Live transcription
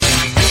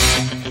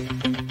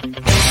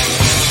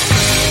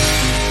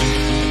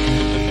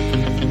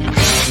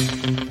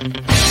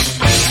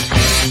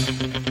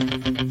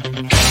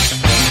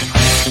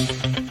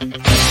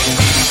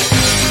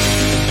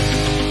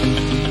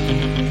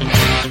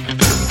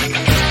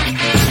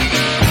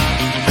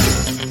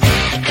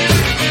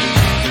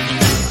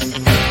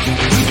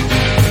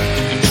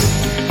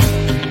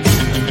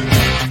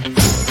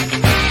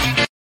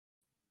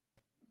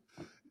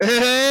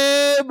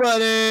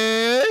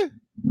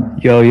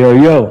Yo, yo,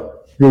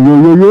 yo. Yo,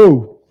 yo, yo,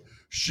 yo.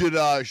 Should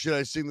I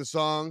sing the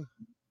song?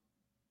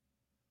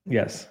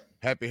 Yes.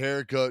 Happy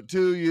haircut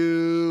to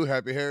you.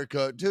 Happy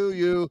haircut to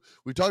you.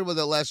 We talked about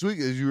that last week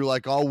as you were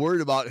like all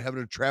worried about having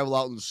to travel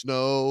out in the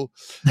snow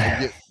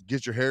and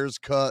get your hairs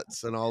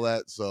cuts and all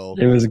that. So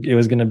it was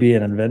going to be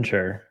an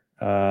adventure.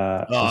 So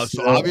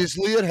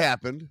obviously it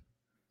happened.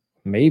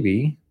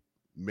 Maybe.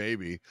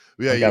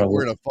 Yeah, you're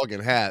wearing a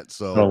fucking hat.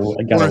 So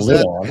I got a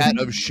lid on. Hat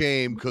of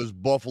shame because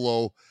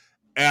Buffalo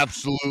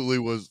absolutely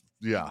was.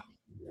 Yeah.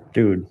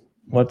 Dude,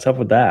 what's up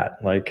with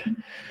that? Like,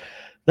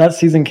 that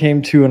season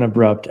came to an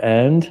abrupt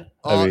end.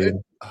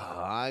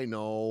 I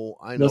know.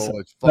 Listen,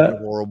 it's fucking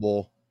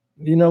horrible.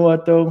 You know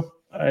what, though?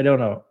 I don't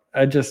know.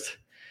 The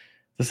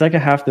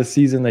second half of the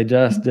season, they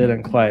just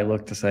didn't quite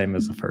look the same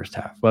as the first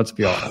half. Let's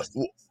be honest.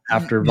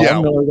 After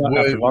Von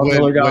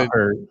Miller got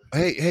hurt.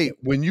 Hey,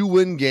 when you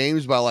win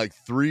games by like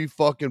 3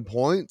 fucking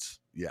points,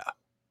 yeah.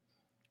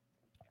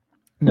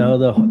 No,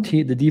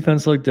 the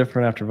defense looked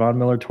different after Von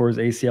Miller tore his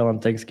ACL on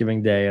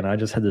Thanksgiving Day, and I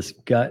just had this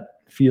gut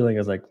feeling. I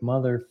was like,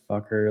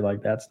 motherfucker,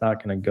 like that's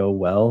not going to go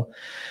well.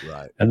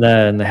 Right. And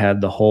then they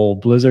had the whole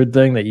Blizzard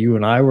thing that you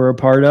and I were a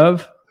part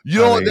of. You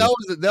know what?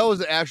 That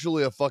was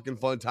actually a fucking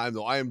fun time,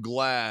 though. I am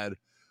glad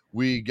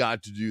we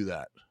got to do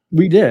that.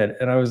 We did,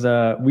 and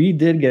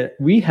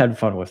we had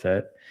fun with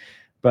it.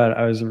 But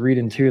I was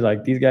reading too,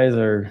 like these guys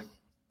are,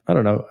 I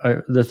don't know.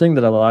 The thing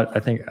that I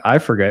think I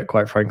forget,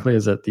 quite frankly,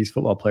 is that these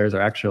football players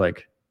are actually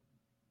like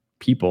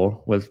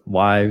people with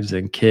wives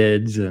and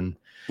kids and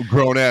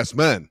grown ass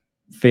men,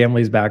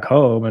 families back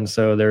home, and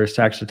so they're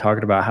actually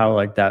talking about how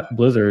like that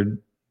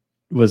blizzard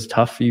was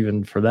tough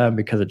even for them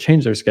because it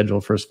changed their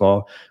schedule, first of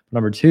all.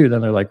 Number two,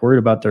 then they're like worried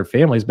about their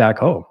families back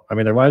home. I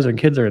mean, their wives and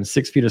kids are in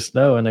 6 feet of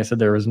snow, and they said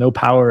there was no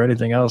power or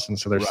anything else, and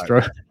so they're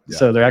struggling. Yeah.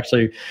 So they're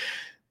actually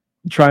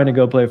trying to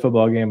go play a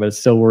football game, but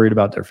still worried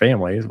about their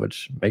families,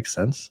 which makes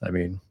sense. I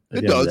mean,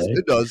 it does.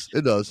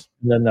 And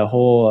then the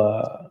whole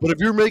but if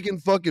you're making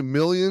fucking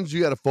millions, you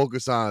got to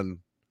focus on.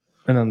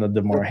 And then the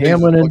DeMar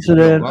Hamlin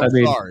incident.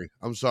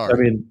 I'm sorry. I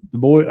mean, the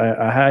boy,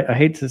 I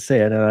hate to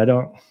say it, and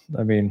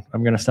I'm going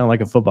to sound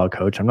like a football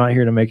coach. I'm not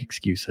here to make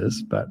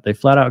excuses, but they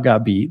flat out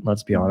got beat.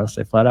 Let's be honest.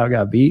 They flat out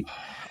got beat.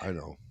 I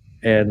know.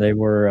 And they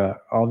were,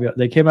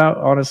 they came out,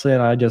 honestly,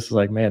 and I just was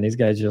like, man, these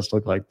guys just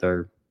look like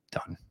they're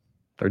done.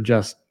 They're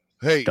just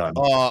done.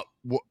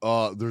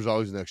 There's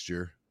always next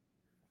year.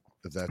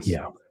 If that's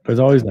there's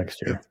always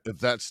next year. If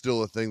that's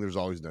still a thing, there's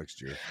always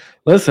next year.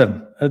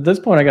 Listen, at this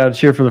point, I got to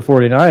cheer for the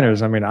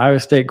 49ers. I mean, Iowa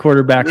State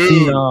quarterback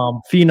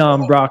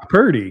phenom Brock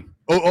Purdy.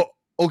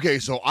 Okay.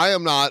 So I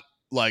am not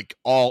like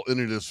all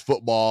into this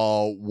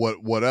football,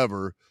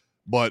 whatever,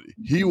 but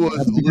he was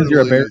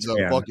literally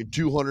the fucking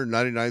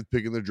 299th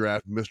pick in the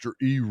draft, Mr.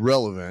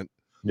 Irrelevant.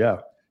 Yeah.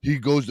 He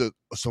goes to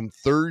some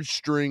third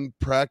string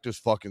practice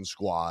fucking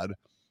squad,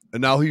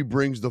 and now he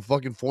brings the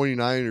fucking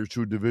 49ers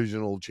to a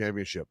divisional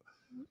championship.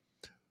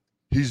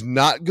 He's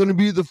not going to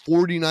be the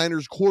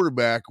 49ers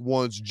quarterback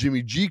once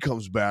Jimmy G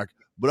comes back,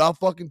 but I'll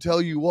fucking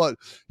tell you what,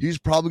 he's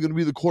probably going to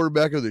be the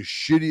quarterback of the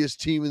shittiest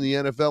team in the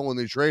NFL when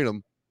they trade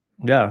him.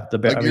 Yeah,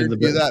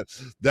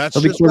 That's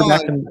he'll be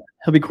quarterback.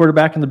 He'll be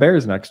quarterback in the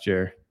Bears next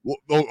year. Well,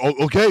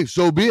 okay,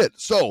 so be it.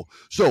 So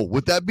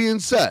with that being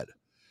said,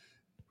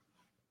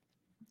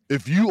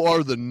 if you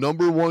are the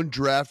number 1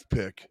 draft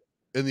pick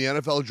in the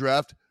NFL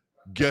draft,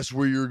 guess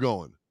where you're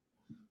going?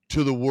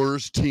 To the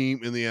worst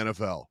team in the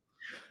NFL.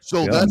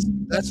 So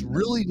that's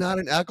really not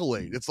an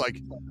accolade. It's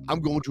like, I'm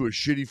going to a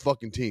shitty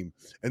fucking team.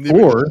 And they've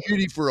been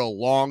shitty for a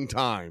long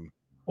time.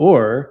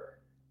 Or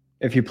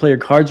if you play your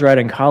cards right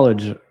in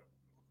college,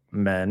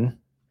 men,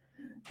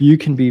 you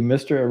can be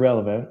Mr.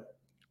 Irrelevant,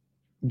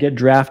 get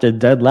drafted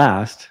dead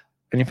last,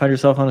 and you find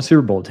yourself on a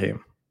Super Bowl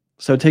team.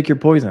 So take your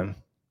poison.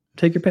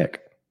 Take your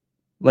pick.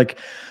 Like,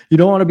 you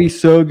don't want to be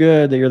so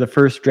good that you're the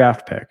first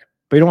draft pick,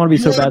 but you don't want to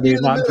be so bad that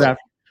you're not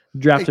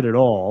drafted at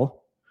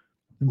all.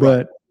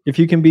 But if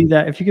you can be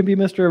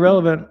Mr.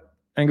 Irrelevant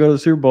and go to the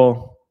Super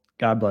Bowl,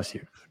 God bless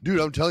you. Dude,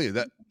 I'm telling you,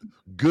 that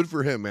good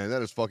for him, man.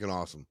 That is fucking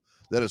awesome.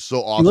 That is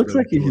so awesome.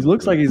 He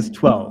looks like he's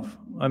 12.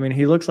 I mean,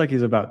 he looks like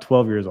he's about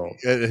 12 years old.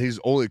 And he's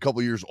only a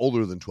couple years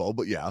older than 12,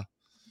 but yeah.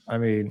 I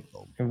mean,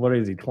 what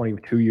is he,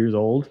 22 years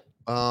old?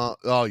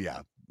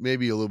 Yeah.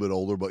 Maybe a little bit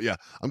older, but yeah.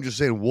 I'm just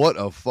saying, what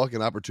a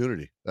fucking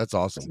opportunity. That's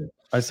awesome.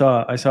 I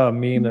saw a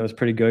meme that was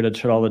pretty good. It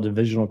showed all the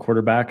divisional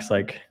quarterbacks,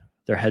 like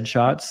their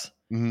headshots.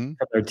 Mm-hmm.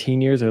 Their teen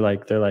years are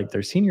like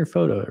their senior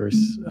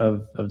photos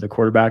of the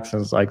quarterbacks,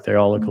 and it's like they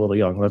all look a little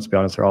young. Let's be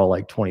honest, they're all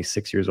like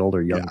 26 years old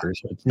or younger,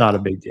 so it's not a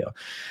big deal.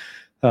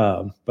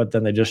 But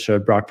then they just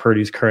showed Brock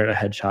Purdy's current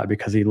headshot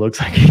because he looks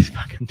like he's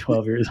fucking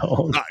 12 years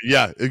old.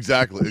 Yeah,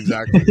 exactly.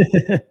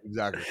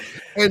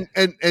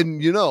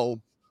 And you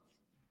know,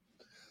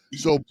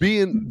 so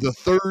being the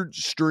third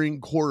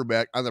string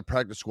quarterback on the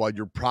practice squad,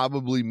 you're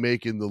probably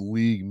making the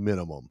league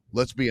minimum.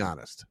 Let's be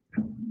honest.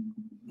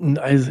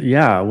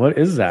 Yeah, what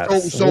is that?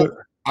 So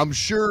I'm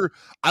sure,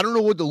 I don't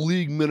know what the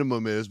league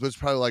minimum is, but it's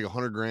probably like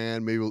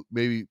 $100,000,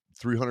 maybe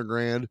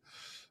 $300,000.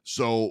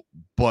 So,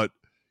 but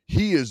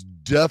he has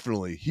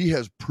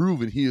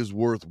proven he is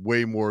worth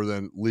way more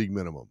than league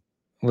minimum.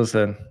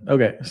 Listen,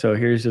 okay, so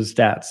here's his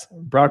stats.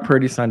 Brock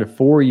Purdy signed a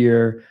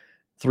 4-year,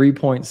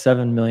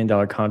 $3.7 million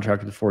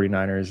contract with the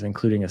 49ers,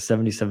 including a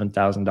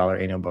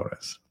 $77,000 annual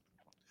bonus.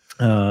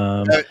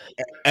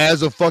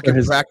 As a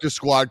fucking practice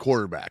squad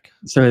quarterback.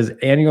 So his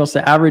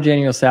average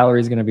annual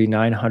salary is going to be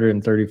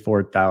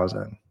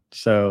 $934,000.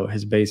 So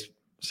his base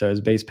pay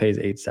is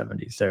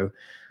 $870,000. So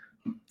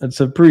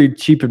it's a pretty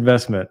cheap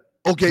investment.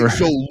 Okay,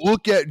 so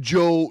look at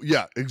Joe.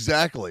 Yeah,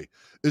 exactly.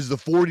 Is the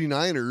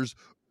 49ers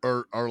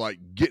are like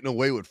getting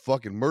away with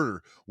fucking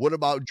murder. What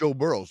about Joe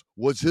Burrows?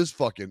 What's his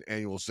fucking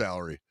annual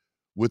salary?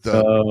 With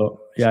the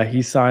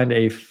he signed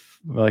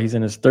he's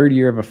in his third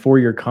year of a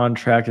 4-year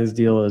contract. His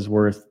deal is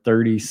worth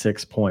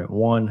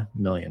 $36.1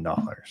 million.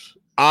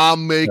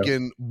 I'm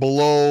making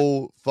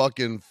below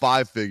fucking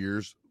 5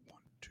 figures, 1,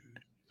 2,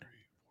 3,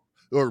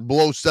 4, or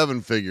below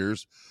 7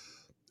 figures,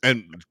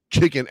 and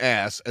kicking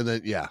ass. And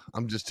then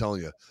I'm just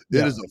telling you,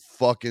 it is a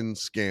fucking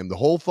scam. The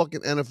whole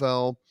fucking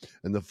NFL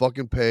and the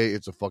fucking pay,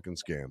 it's a fucking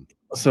scam.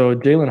 So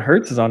Jalen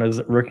Hurts is on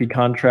his rookie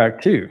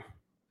contract too.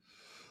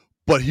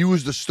 But he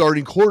was the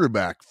starting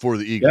quarterback for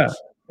the Eagles.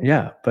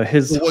 Yeah. But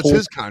what's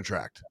his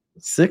contract?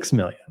 $6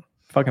 million.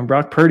 Fucking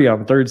Brock Purdy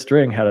on third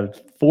string had a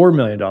 $4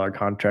 million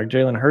contract.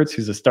 Jalen Hurts,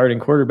 who's a starting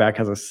quarterback,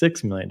 has a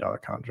 $6 million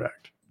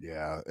contract.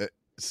 Yeah.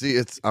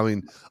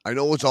 I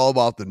know it's all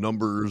about the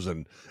numbers,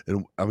 and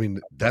I mean,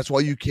 that's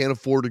why you can't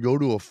afford to go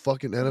to a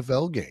fucking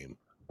NFL game.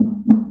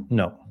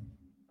 No.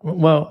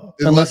 Well,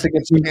 unless it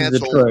gets moved to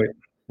Detroit.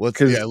 Let's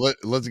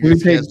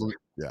get canceled.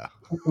 Yeah.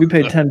 We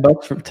paid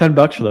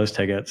 $10 for those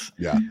tickets.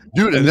 Yeah.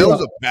 Dude, and that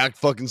was a packed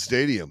fucking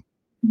stadium.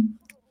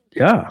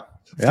 Yeah.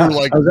 For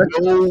like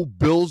no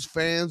Bills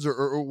fans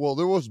or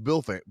there was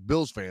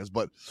Bills fans,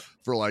 but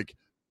for like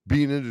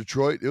being in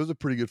Detroit, it was a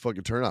pretty good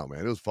fucking turnout,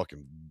 man. It was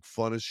fucking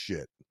fun as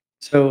shit.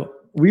 So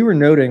we were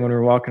noting when we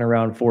were walking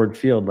around Ford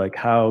Field, like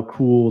how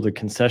cool the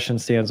concession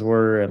stands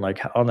were, and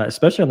like on that,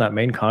 especially on that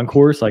main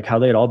concourse, like how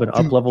they had all been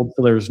up leveled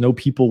so there was no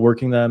people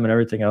working them and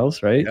everything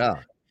else, right? Yeah.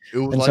 It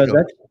was so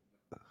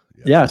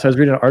I was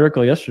reading an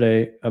article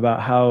yesterday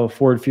about how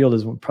Ford Field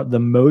is the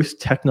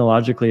most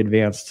technologically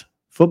advanced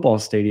football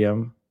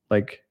stadium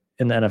like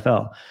in the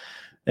NFL.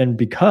 And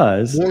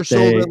because more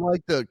so than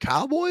like the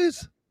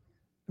Cowboys?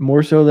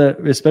 More so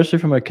that, especially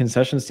from a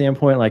concession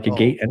standpoint, like a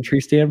gate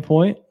entry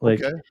standpoint, like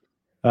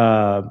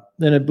then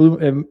it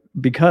blew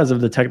because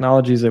of the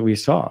technologies that we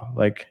saw.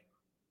 Like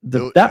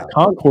that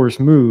concourse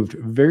moved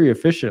very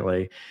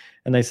efficiently.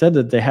 And they said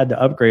that they had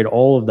to upgrade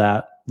all of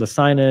that, the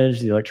signage,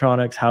 the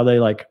electronics, how they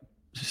like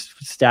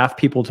staff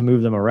people to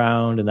move them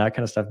around and that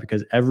kind of stuff,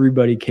 because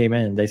everybody came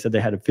in. They said they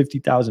had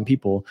 50,000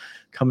 people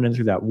coming in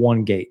through that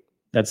one gate,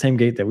 that same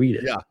gate that we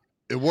did. Yeah,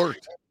 it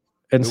worked.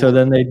 And so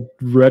then they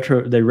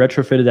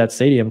retrofitted that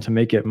stadium to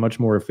make it much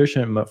more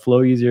efficient, but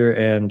flow easier.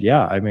 And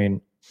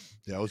it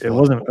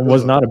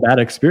was not a bad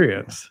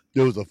experience.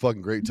 It was a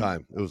fucking great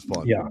time. It was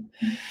fun. Yeah.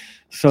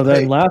 So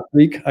then last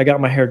week I got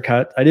my hair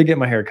cut. I did get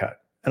my hair cut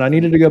and I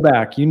needed to go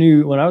back. You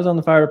knew when I was on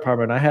the fire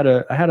department, I had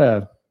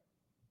a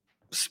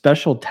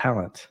special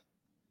talent.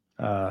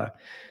 And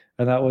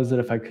that was that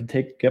if I could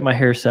get my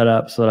hair set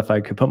up so that if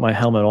I could put my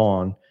helmet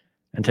on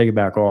and take it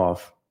back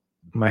off,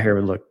 my hair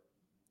would look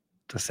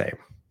the same.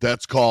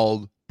 That's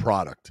called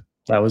product.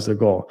 That was the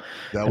goal.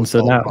 So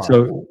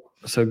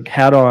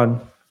hat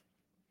on,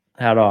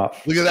 hat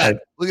off. Look at that.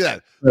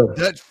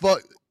 That's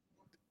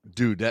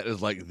dude, that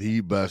is like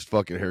the best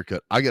fucking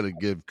haircut. I got to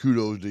give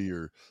kudos to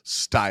your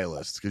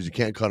stylist because you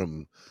can't call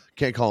them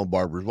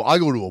barbers. Well, I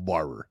go to a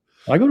barber.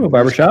 I go to a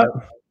barber shop.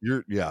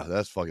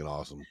 That's fucking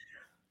awesome.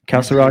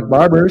 Castle Rock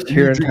Barbers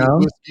here in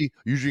town.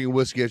 You drinking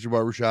whiskey at your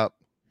barber shop?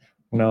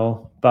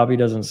 No, Bobby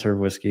doesn't serve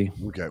whiskey.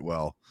 Okay,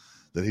 well,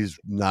 then he's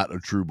not a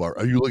true barber.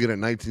 Are you looking at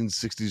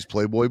 1960s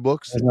Playboy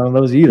books? None of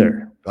those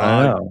either.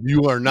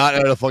 You are not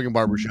at a fucking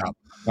barber shop.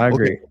 I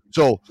agree. Okay,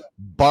 so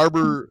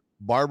barber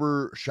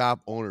shop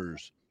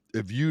owners,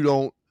 if you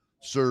don't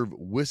serve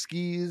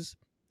whiskeys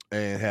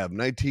and have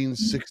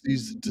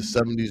 1960s to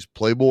 70s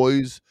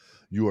Playboys,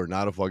 you are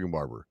not a fucking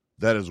barber.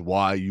 That is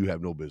why you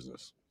have no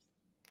business.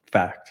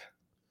 Fact.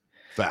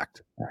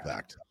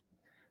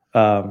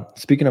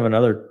 Speaking of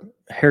another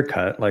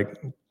haircut,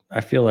 like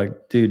I feel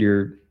like, dude,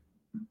 you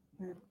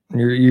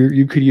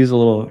could use a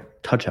little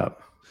touch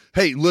up.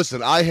 Hey,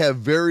 listen, I have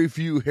very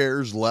few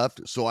hairs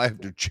left, so I have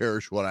to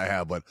cherish what I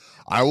have, but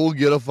I will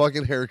get a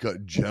fucking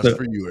haircut just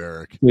for you,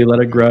 Eric. We let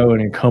it grow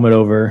and you comb it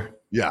over.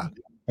 Yeah.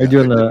 Are you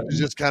doing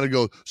just kind of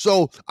go.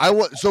 So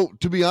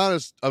to be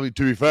honest, to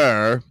be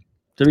fair,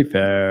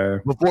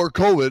 before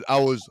COVID, I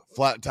was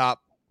flat top,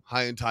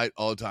 high and tight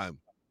all the time.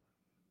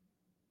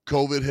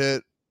 COVID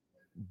hit,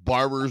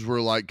 barbers were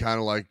like kind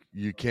of like,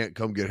 you can't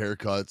come get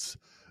haircuts,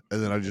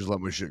 and then I just let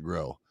my shit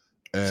grow.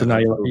 And so now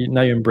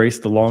you embrace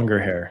the longer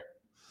hair.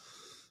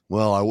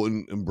 Well, I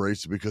wouldn't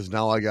embrace it because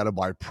now I got to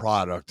buy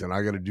product and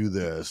I got to do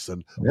this.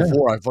 And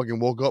before I fucking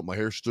woke up, my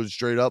hair stood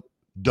straight up.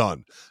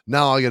 Done.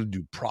 Now I got to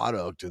do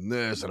product and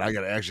this, and I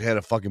got to actually had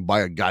to fucking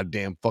buy a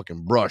goddamn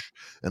fucking brush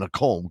and a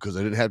comb because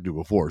I didn't have to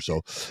before.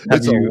 So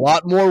it's a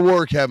lot more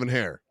work having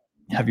hair.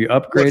 Have you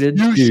upgraded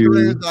Few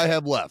strands I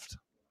have left?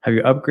 Have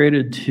you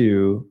upgraded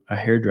to a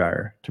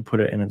hairdryer to put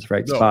it in its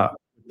right spot?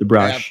 The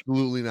brush?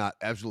 Absolutely not.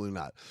 Absolutely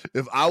not.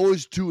 If I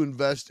was to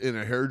invest in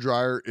a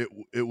hairdryer,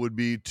 it would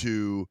be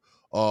to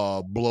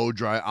blow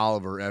dry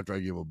Oliver after I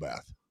give him a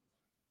bath.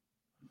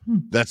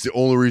 That's the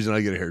only reason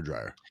I get a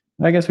hairdryer.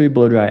 I guess we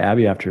blow dry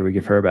Abby after we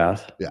give her a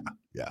bath.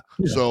 Yeah.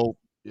 So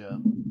he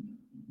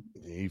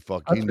needs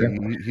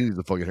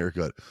a fucking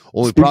haircut.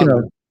 Only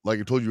problem, like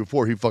I told you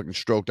before, he fucking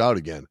stroked out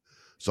again.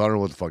 So I don't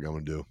know what the fuck I'm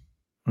gonna do.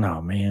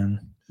 Oh man.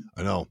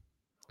 I know.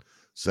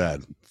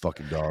 Sad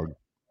fucking dog.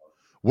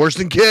 Worse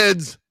than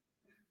kids.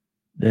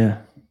 Yeah.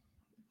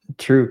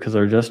 True, because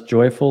they're just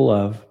joyful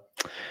love.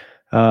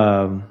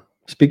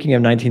 Speaking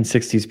of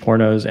 1960s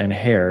pornos and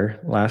hair,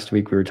 last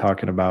week we were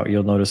talking about,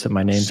 you'll notice that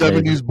my name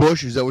 70s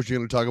Bush, is that what you're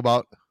going to talk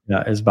about?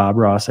 Yeah, is Bob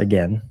Ross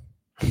again.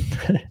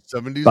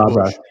 70s Bob Bush.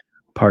 Ross,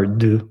 part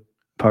deux.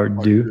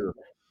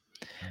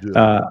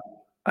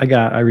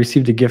 I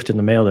received a gift in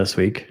the mail this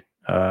week.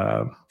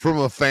 From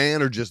a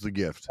fan or just a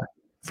gift?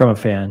 From a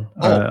fan,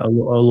 a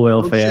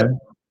loyal fan. Shit.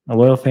 A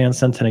loyal fan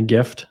sent in a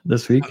gift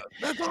this week.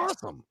 That's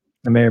awesome.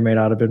 It may or may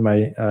not have been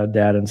my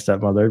dad and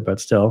stepmother, but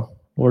still,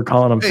 we're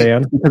calling them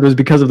fans because it was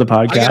because of the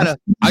podcast.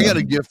 I got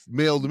a gift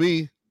mailed to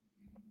me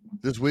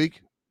this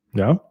week.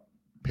 Yeah,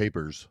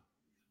 papers.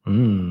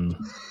 So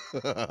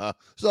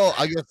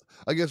I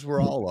guess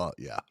we're all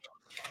yeah.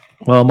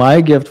 Well,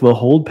 my gift will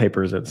hold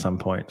papers at some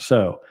point.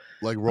 So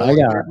like rolling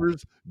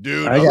papers,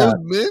 dude. Those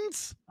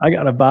mints. I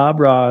got a Bob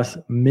Ross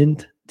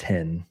mint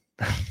tin.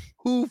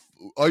 Who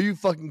are you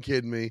fucking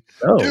kidding me?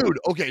 Oh. Dude,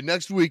 okay,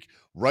 next week,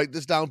 write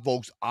this down,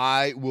 folks.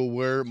 I will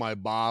wear my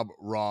Bob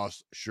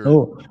Ross shirt.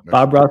 Oh,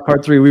 Bob Ross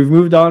part 3. We've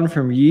moved on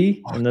from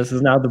Yee, and this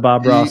is now the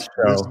Bob Ross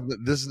show.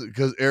 This is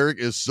because Eric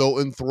is so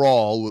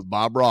enthralled with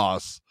Bob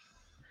Ross.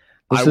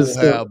 I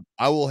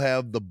will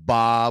have the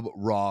Bob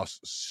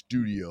Ross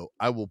studio.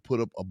 I will put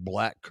up a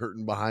black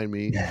curtain behind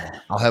me.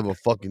 I'll have a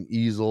fucking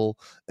easel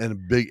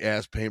and big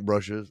ass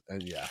paintbrushes.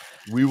 And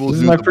we will do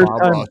the Bob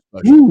Ross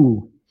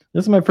special.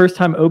 This is my first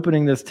time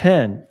opening this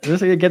tin.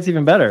 It gets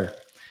even better.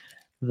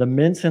 The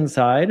mints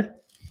inside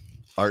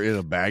are in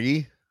a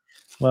baggie.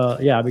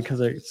 Well, yeah, because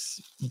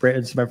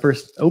it's my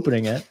first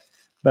opening it.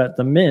 But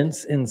the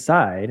mints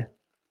inside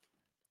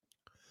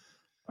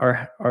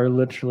are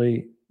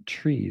literally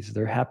trees.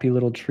 They're happy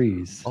little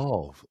trees.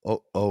 Oh,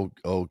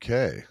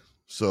 okay.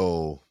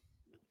 So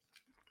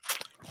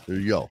there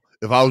you go.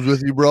 If I was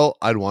with you, bro,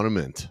 I'd want a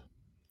mint.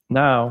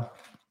 Now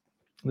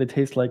they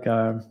taste like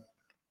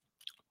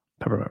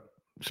peppermint.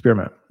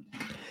 Spearmint.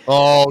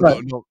 Oh,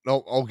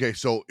 no. Okay,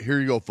 so here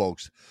you go,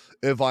 folks.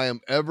 If I am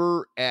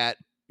ever at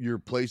your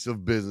place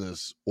of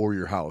business or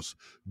your house,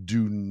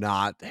 do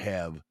not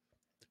have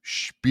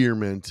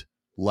spearmint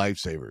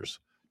lifesavers.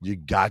 You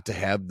got to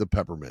have the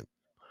peppermint.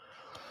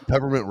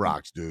 Peppermint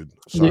rocks, dude.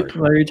 Sorry.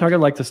 Are you talking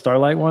like the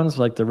Starlight ones,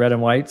 like the red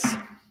and whites?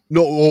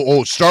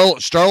 No,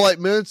 Starlight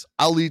mints.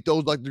 I'll eat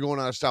those like they're going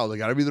out of style. They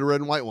got to be the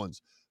red and white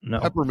ones. No.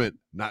 Peppermint,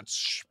 not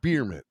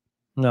spearmint.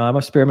 No, I'm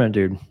a spearmint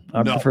dude.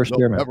 I prefer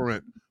spearmint.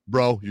 Peppermint.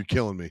 Bro, you're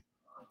killing me.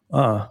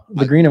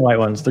 The green and white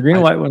ones. The green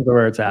and white ones are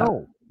where it's at.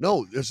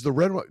 No, it's the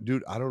red one.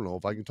 Dude, I don't know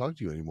if I can talk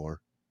to you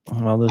anymore.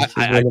 Well,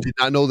 I did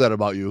not know that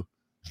about you.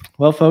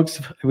 Well,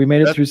 folks, we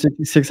made it through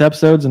 66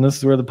 episodes, and this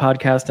is where the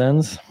podcast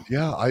ends.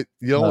 Yeah,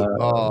 we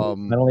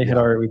finally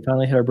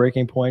hit our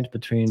breaking point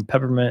between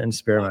peppermint and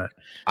spearmint.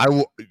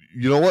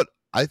 You know what?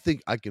 I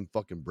think I can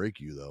fucking break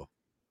you though.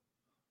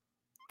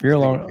 You're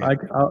alone.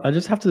 I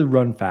just have to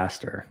run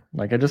faster.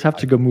 Like I just have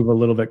to go move a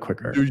little bit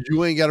quicker. Dude,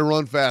 you ain't got to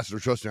run faster.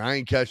 Trust me, I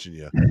ain't catching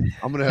you.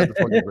 I'm gonna have to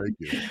fucking break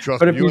you.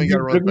 Trust me, you ain't got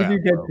to run fast.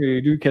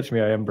 You do catch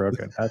me, I am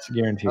broken. That's a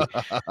guarantee.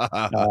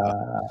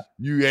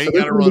 You ain't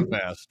got to run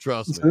fast.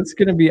 Trust me. So it's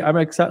gonna be. I'm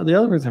excited. The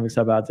other reason I'm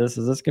excited about this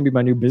is gonna be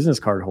my new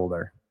business card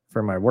holder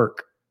for my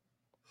work.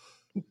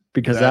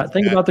 Because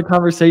think about the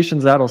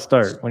conversations that'll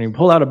start when you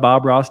pull out a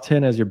Bob Ross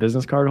tin as your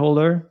business card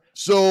holder.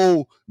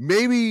 So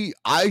maybe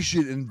I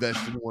should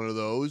invest in one of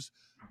those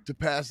to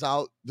pass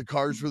out the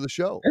cards for the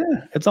show.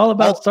 Yeah, it's all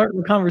about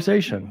starting the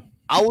conversation.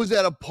 I was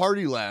at a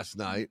party last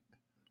night.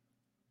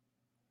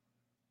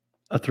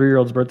 A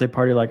 3-year-old's birthday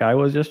party like I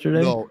was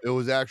yesterday? No, it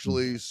was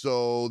actually,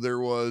 so there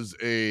was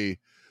a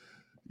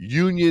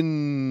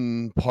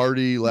union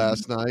party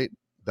last night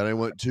that I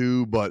went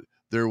to, but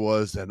there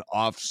was an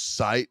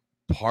off-site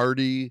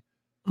party.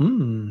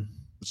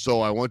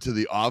 So I went to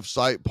the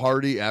off-site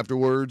party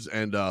afterwards,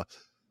 and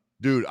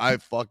dude, I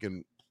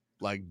fucking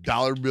like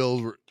dollar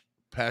bills were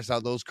passed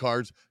out those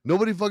cards.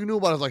 Nobody fucking knew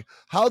about it. I was like,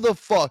 how the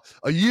fuck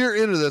a year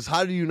into this,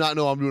 how do you not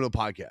know I'm doing a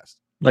podcast?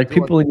 Like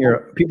people in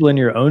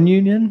your own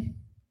union?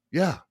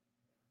 Yeah.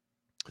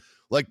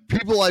 Like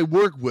people I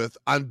work with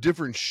on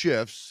different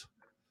shifts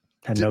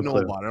didn't know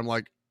about it. I'm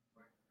like,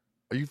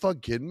 are you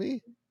fucking kidding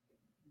me?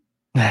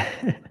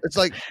 It's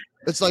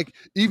like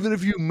even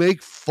if you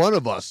make fun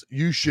of us,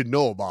 you should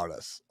know about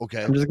us.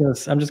 Okay. I'm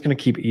just gonna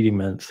keep eating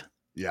mints.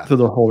 Yeah. through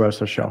the whole rest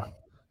of the show.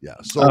 Yeah.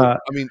 So I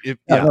mean,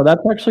 no,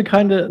 that's actually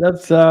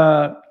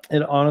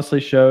it honestly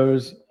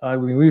shows.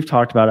 We've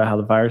talked about it, how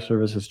the fire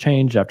service has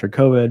changed after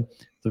COVID.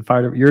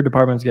 Your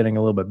department's getting a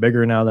little bit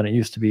bigger now than it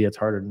used to be. It's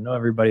harder to know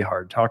everybody,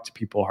 hard to talk to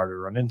people, harder to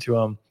run into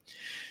them.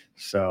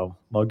 So,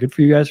 well, good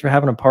for you guys for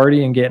having a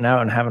party and getting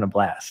out and having a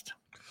blast.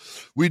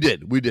 We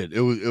did.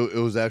 It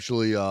was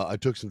actually I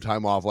took some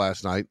time off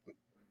last night,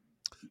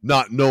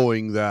 not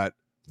knowing that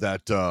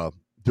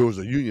there was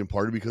a union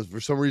party, because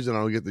for some reason I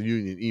don't get the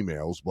union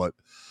emails, but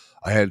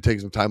I had to take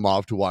some time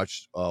off to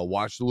watch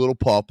the little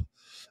pup.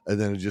 And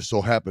then it just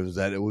so happens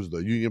that it was the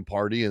union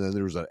party, and then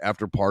there was an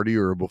after party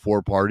or a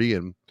before party,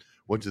 and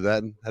went to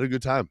that and had a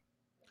good time.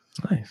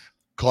 Nice.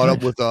 Caught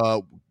up with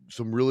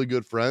some really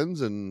good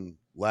friends and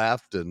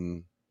laughed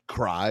and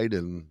cried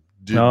and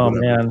did whatever.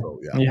 Man, so,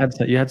 yeah.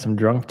 you had some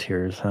drunk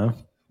tears, huh?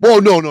 Oh,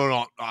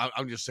 no.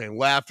 I'm just saying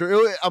laughter.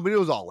 It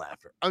was all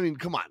laughter. I mean,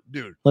 come on,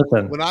 dude.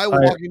 Listen, when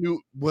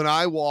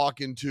I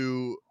walk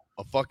into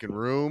a fucking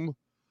room,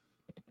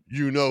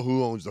 you know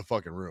who owns the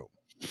fucking room.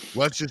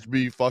 Let's just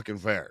be fucking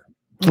fair.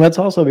 Let's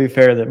also be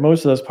fair that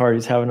most of those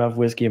parties have enough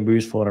whiskey and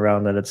booze floating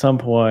around that at some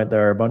point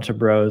there are a bunch of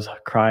bros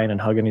crying and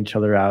hugging each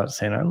other out,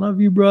 saying, "I love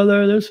you,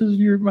 brother. This is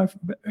my."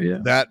 Yeah.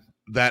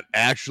 That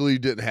actually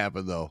didn't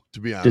happen, though. To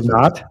be honest, did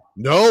not.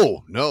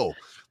 No.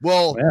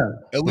 Well,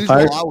 at least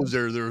while I was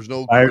there was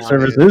no fire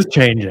service is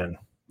changing.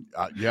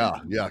 Yeah,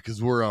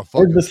 because we're a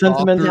fucking. Where'd the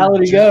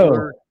sentimentality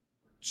go?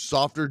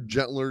 Softer,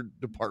 gentler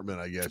department,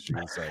 I guess you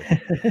can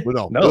say. But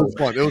no, it was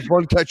fun. It was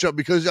fun to catch up,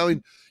 because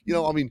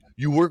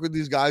you work with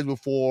these guys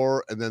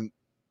before, and then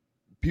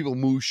people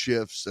move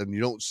shifts and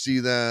you don't see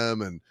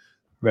them, and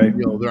right,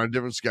 they're on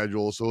different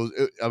schedules. So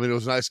it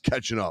was nice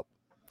catching up.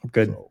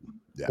 Good. So,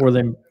 yeah.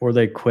 Or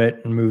they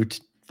quit and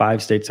moved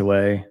 5 states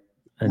away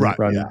and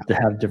to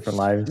have different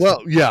lives.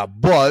 Well, yeah,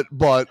 but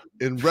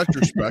in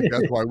retrospect,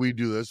 that's why we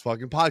do this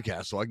fucking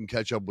podcast, so I can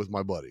catch up with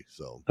my buddy.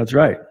 So that's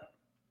right.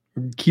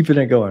 Keeping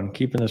it going,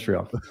 keeping this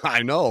real.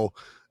 I know.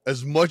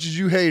 As much as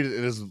you hate it,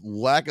 and as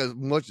lack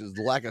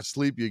of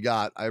sleep you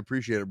got, I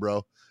appreciate it,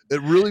 bro.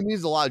 It really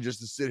means a lot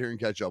just to sit here and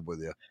catch up with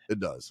you. It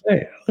does.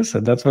 Hey,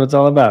 listen, that's what it's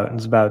all about.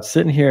 It's about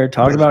sitting here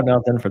talking about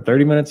nothing for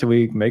 30 minutes a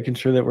week, making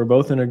sure that we're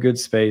both in a good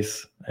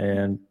space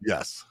and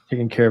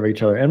taking care of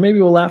each other. And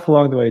maybe we'll laugh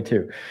along the way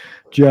too.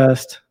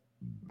 Just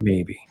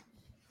maybe.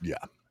 Yeah.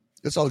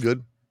 It's all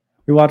good.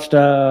 We watched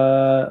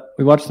the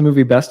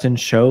movie Best in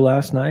Show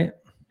last night.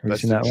 Have you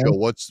seen that one?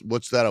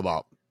 What's that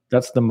about?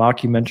 That's the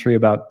mockumentary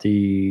about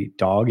the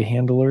dog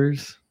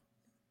handlers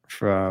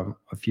from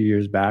a few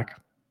years back.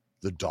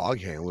 The dog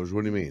handlers?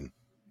 What do you mean?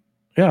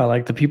 Yeah,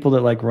 like the people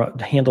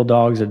that handle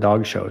dogs at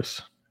dog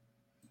shows.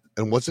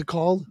 And what's it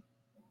called?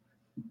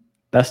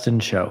 Best in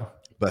Show.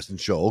 Best in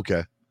Show.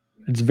 Okay.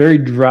 It's very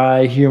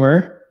dry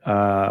humor,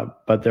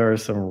 but there are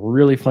some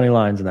really funny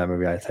lines in that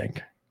movie, I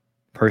think,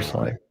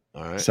 personally.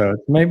 All right. So it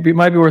might be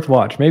worth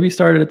watch. Maybe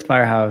start it at the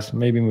Firehouse,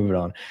 maybe move it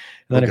on.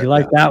 And then if you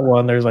like that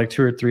one, there's like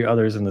 2 or 3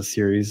 others in the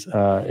series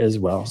as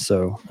well.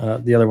 So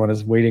the other one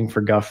is Waiting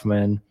for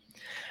Guffman.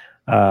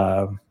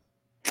 I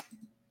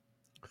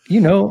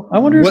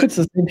wonder if it's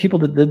the same people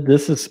that did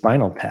This Is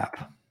Spinal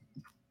Tap.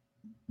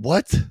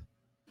 What?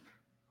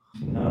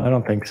 No, I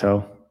don't think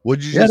so.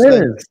 What'd you just say?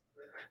 It is.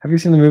 Have you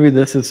seen the movie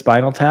This Is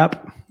Spinal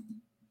Tap?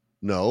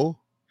 No.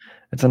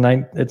 It's a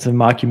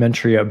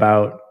mockumentary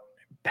about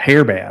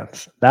hair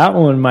bands. That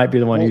one might be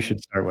the one you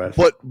should start with.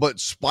 But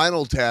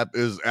Spinal Tap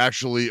is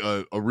actually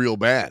a real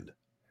band.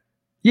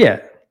 Yeah,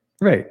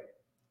 right.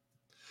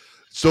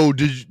 So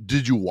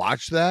did you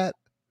watch that?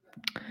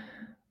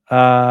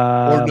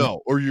 Or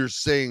no? Or you're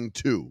saying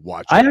to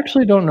watch it? I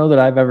actually don't know that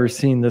I've ever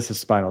seen This Is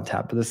Spinal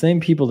Tap, but the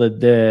same people that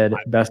did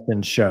Best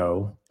in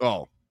Show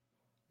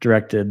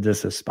directed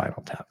This Is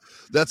Spinal Tap.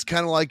 That's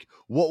kind of like,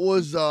 what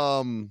was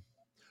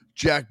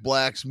Jack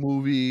Black's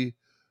movie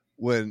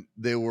when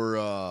they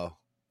were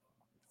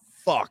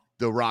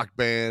the rock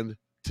band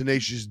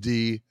Tenacious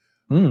D?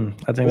 I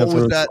think that's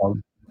what it's called.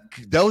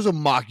 That was a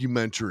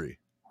mockumentary.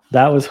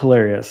 That was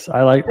hilarious.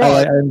 I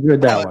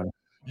enjoyed that one.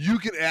 You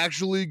can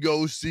actually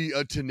go see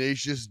a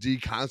Tenacious D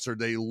concert.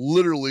 They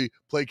literally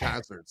play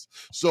concerts.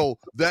 So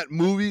that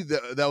movie,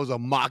 that was a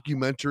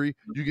mockumentary.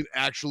 You can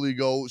actually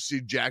go see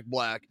Jack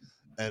Black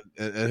and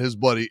his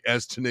buddy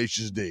as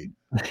Tenacious D.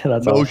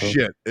 That's no awesome.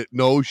 Shit.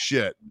 No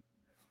shit.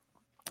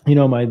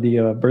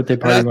 The birthday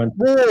party went.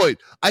 Boy,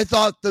 I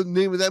thought the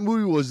name of that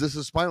movie was This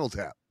Is Spinal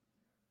Tap.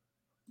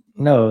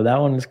 No, that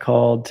one is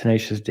called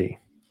Tenacious D.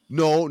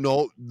 No.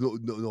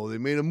 They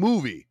made a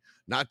movie,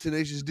 not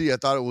Tenacious D. I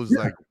thought it was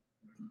like.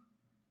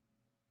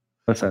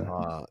 Listen,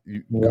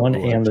 one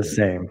and the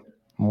same.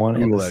 One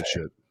and the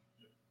same.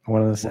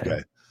 One and the same.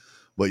 Okay,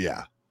 but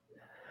yeah.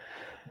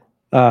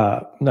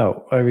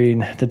 No, I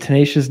mean the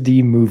Tenacious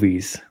D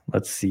movies.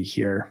 Let's see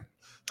here.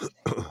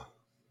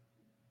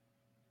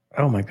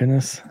 Oh my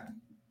goodness.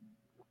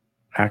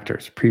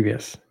 Actors,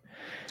 previous.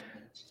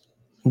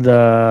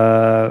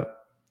 There's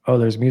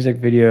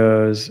music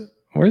videos.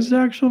 Where's the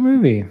actual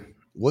movie?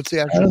 What's the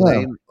actual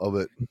name of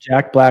it?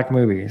 Jack Black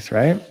movies,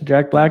 right?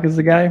 Jack Black is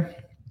the guy?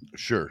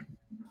 Sure.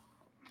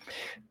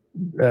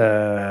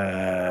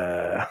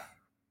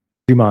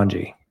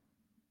 Jumanji.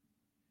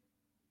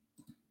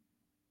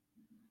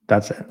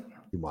 That's it.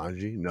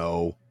 Jumanji?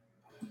 No.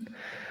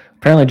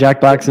 Apparently, Jack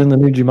Black's in the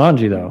new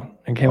Jumanji though,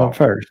 and came up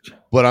first.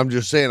 But I'm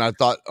just saying, I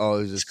thought,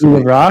 is it School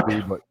of Rock?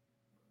 But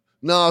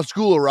no,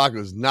 School of Rock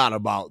is not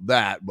about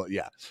that. But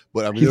yeah,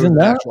 but I mean, He's in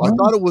that. I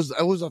thought it was. I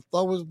thought it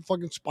was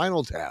fucking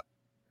Spinal Tap.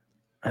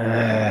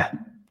 Damn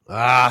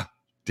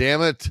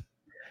it!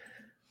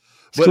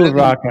 School of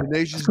Rock.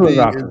 Tenacious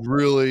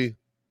D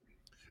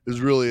is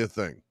really a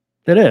thing.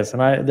 It is,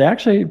 and they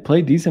actually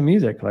play decent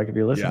music. Like if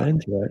you listen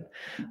into it,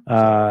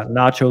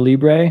 Nacho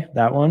Libre,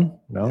 that one,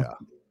 no, yeah.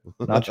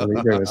 Nacho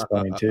Libre was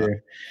funny too.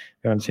 If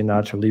you haven't seen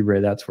Nacho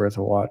Libre, that's worth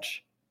a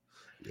watch.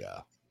 Yeah,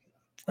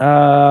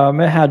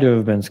 it had to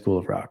have been School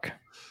of Rock.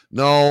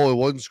 No, it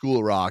wasn't School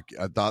of Rock.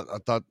 I thought.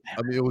 I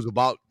mean, it was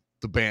about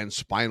the band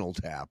Spinal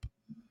Tap.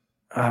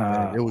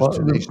 It was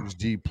Tenacious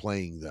D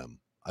playing them.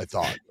 I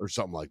thought, or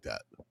something like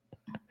that.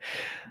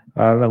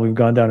 We've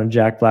gone down a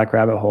Jack Black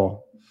rabbit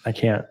hole. I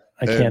can't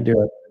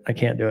do it. I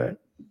can't do it.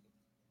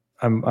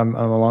 I'm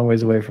a long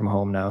ways away from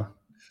home now.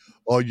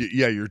 Oh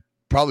yeah, you're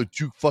probably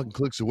 2 fucking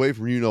clicks away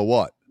from you know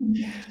what.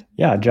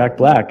 Yeah, Jack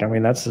Black. I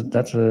mean, that's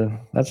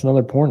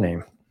another porn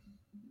name.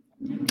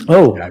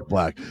 Oh, Jack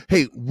Black.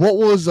 Hey, what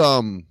was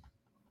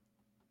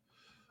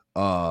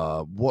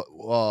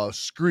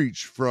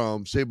Screech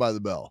from Saved by the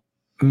Bell?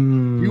 He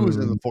was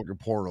in the fucking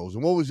pornos,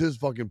 and what was his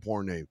fucking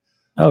porn name?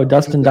 Oh,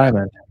 Dustin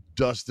Diamond.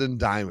 Dustin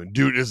Diamond,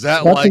 dude. Is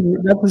that that's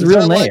his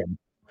real name?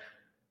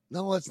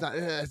 No, that's not.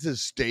 That's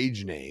his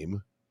stage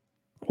name.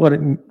 What,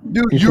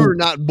 dude? You're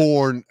not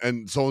born,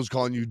 and someone's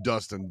calling you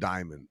Dustin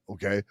Diamond.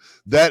 Okay,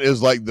 that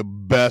is like the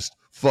best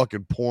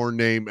fucking porn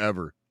name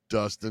ever,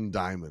 Dustin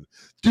Diamond,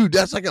 dude.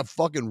 That's like a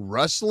fucking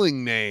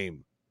wrestling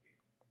name.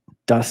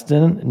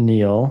 Dustin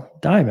Neil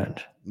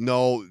Diamond.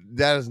 No,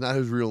 that is not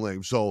his real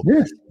name. So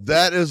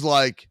that is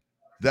like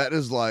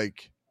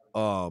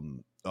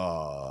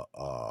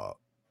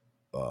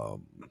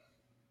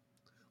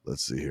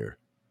let's see here.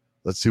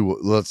 Let's see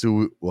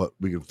what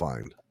we can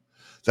find.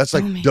 That's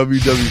like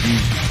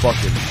WWE's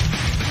fucking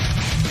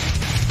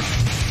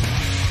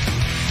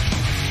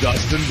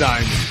Dustin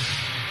Diamond.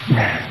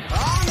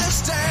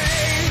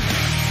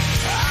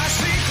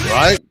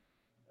 Right?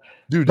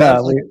 Dude,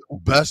 that's like the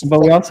best. But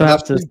we also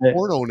have to say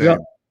porno name.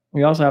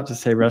 We also have to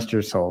say rest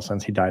your soul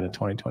since he died in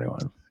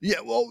 2021.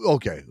 Yeah, well,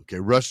 okay.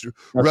 Rest your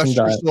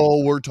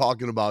soul. We're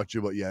talking about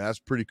you, but yeah, that's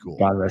pretty cool.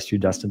 God rest you,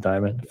 Dustin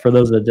Diamond. For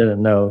those that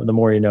didn't know, the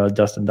more you know,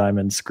 Dustin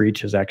Diamond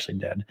Screech is actually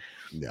dead.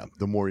 Yeah,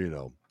 the more you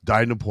know.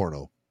 Died in a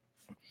porno.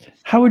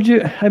 How would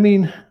you? I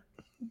mean,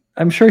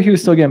 I'm sure he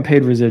was still getting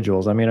paid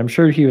residuals. I mean, I'm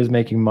sure he was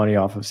making money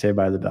off of Saved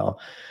by the Bell.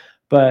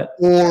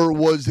 Or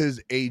was his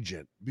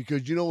agent,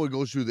 because you know it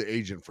goes through the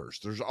agent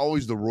first. There's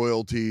always the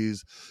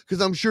royalties,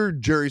 because I'm sure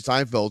Jerry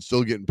Seinfeld's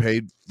still getting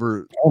paid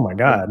for. Oh my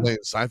God, playing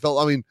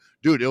Seinfeld. I mean,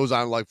 dude, it was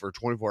on like for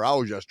 24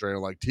 hours yesterday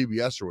on like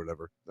TBS or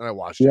whatever, and I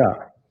watched it.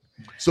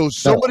 So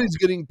somebody's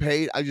getting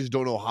paid. I just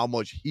don't know how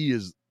much he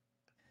is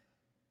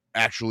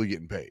actually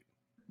getting paid.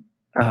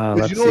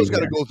 Because you know it's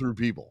got to go through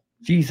people.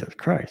 Jesus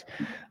Christ,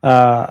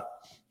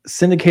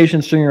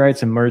 syndication, streaming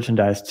rights, and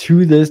merchandise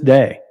to this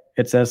day.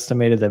 It's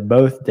estimated that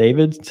both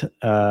Seinfeld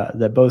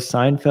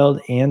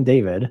and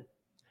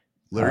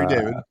Larry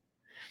David,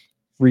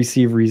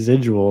 receive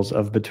residuals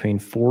of between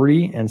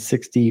 $40 and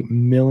 $60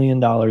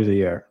 million a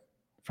year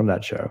from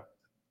that show.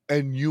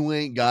 And you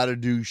ain't got to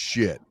do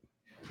shit.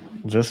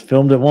 Just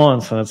filmed it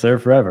once and it's there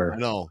forever.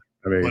 No,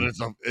 but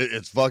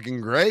it's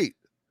fucking great.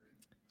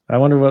 I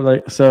wonder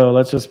what so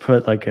let's just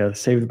put like a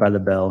Saved by the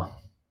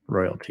Bell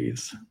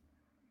royalties.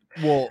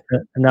 Well,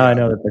 now I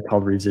know that they're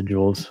called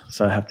residuals,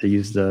 so I have to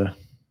use the.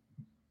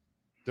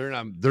 They're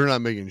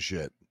not making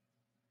shit.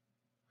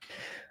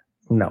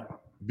 No.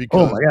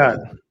 Because oh my God.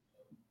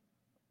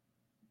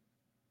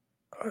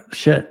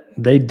 Shit.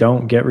 They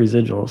don't get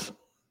residuals.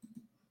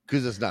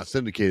 Because it's not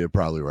syndicated,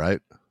 probably, right?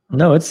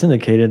 No, it's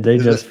syndicated. They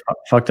just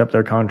fucked up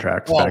their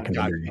contracts back in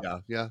the day.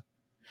 Yeah.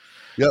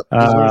 Yep.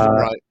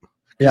 Right.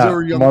 Yeah. They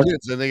were young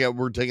kids and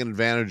were taken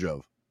advantage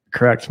of.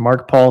 Correct.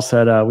 Mark Paul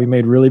said, we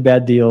made really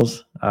bad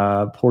deals,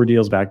 poor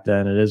deals back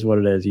then. It is what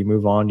it is. You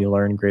move on, you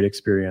learn, great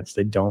experience.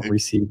 They don't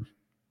receive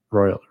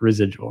royal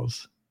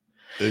residuals.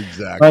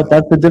 Exactly. But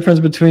that's the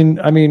difference between,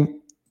 I mean,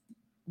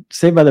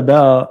 Saved by the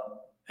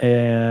Bell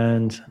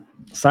and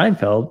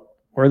Seinfeld.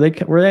 Were they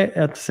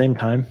at the same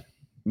time?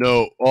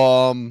 No.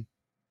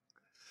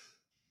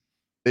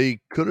 They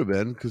could have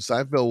been, because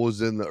Seinfeld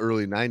was in the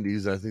early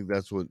 90s. I think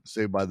that's what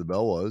Saved by the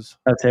Bell was.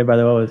 Saved by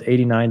the Bell was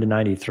 89 to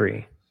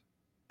 93.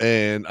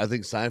 And I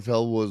think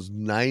Seinfeld was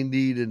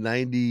 90 to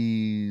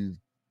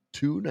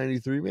 92,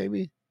 93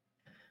 maybe?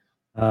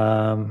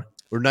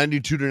 Or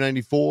 92 to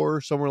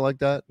 94, somewhere like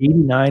that.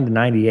 89 to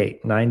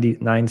 98,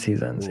 99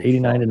 seasons,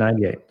 89 to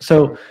 98.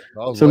 So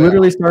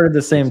literally started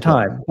the same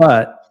time.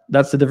 But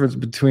that's the difference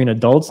between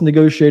adults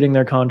negotiating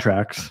their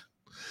contracts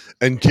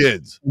and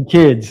kids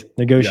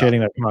negotiating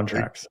their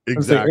contracts.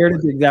 Exactly. Since they aired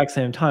at the exact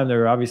same time, there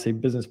were obviously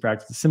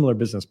similar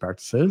business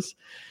practices.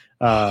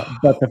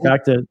 But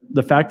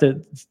the fact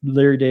that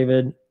Larry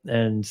David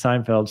and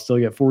Seinfeld still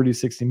get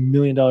 $40-60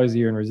 million a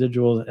year in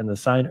residuals, and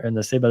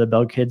the Saved by the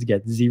Bell kids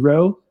get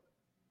zero.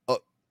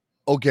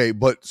 Okay,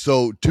 but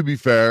so to be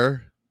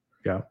fair,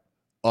 Yeah,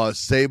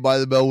 Saved by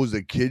the Bell was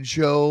a kid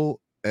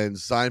show, and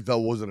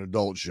Seinfeld was an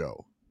adult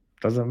show.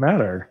 doesn't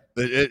matter.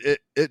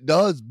 It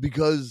does,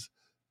 because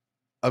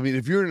I mean,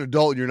 if you're an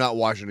adult and you're not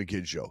watching a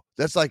kid show,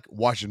 that's like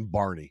watching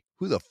Barney.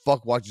 Who the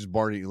fuck watches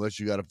Barney unless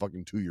you got a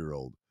fucking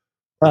 2-year-old?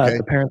 But Okay?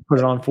 the parents put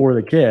it on for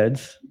the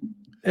kids,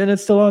 and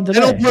it's still on They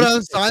today. don't put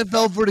on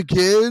Seinfeld for the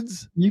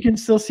kids. You can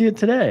still see it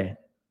today.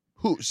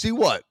 Who? See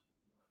what?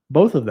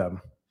 Both of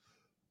them.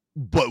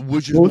 But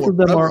which is Both more of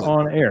them prevalent? are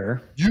on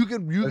air. You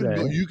can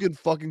today.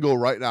 fucking go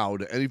right now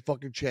to any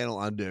fucking channel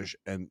on Dish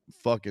and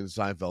fucking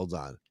Seinfeld's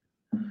on.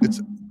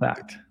 It's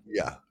Fact.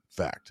 Yeah,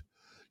 fact.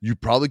 You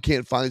probably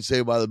can't find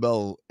Saved by the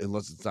Bell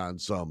unless it's on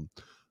some,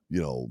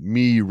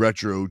 me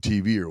retro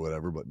TV or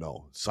whatever. But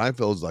no,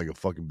 Seinfeld's like a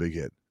fucking big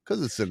hit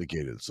because it's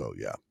syndicated. So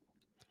yeah.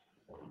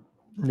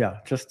 Yeah,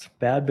 just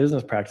bad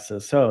business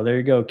practices. So there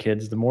you go,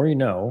 kids. The more you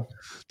know.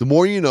 The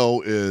more you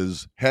know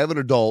is have an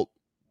adult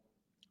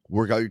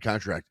work out your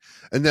contract,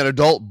 and that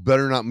adult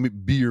better not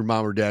be your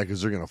mom or dad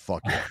because they're gonna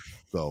fuck you.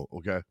 So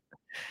okay.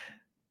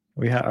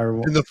 We have our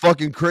And the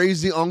fucking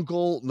crazy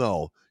uncle.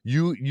 No,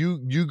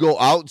 you go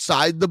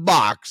outside the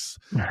box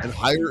and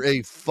hire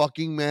a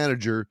fucking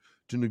manager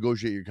to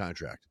negotiate your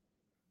contract,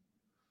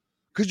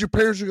 because your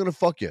parents are gonna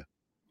fuck you.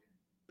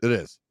 It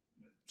is.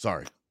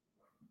 Sorry.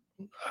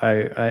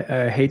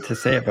 I hate to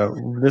say it, but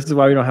this is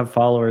why we don't have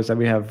followers. And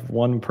we have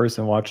one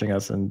person watching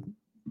us, and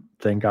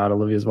thank God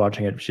Olivia's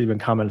watching it. She's been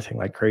commenting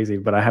like crazy,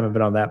 but I haven't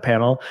been on that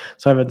panel,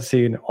 so I haven't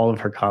seen all of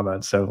her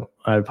comments. So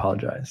I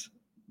apologize.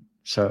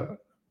 So,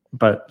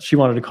 but she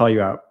wanted to call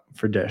you out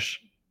for Dish.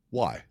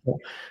 Why?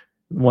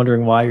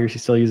 Wondering why you're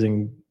still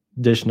using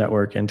Dish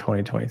Network in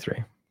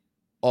 2023.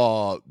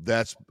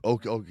 That's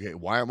okay. Okay,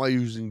 why am I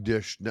using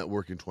Dish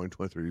Network in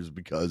 2023? Is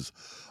because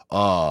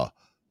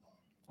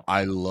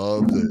I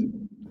love that.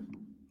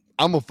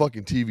 I'm a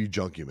fucking TV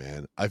junkie,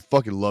 man. I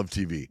fucking love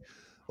TV.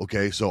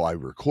 Okay, so I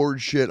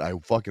record shit. I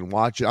fucking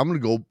watch it. I'm gonna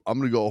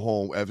go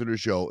home after the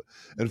show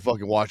and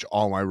fucking watch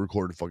all my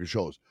recorded fucking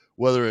shows.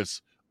 Whether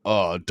it's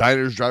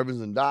Diners,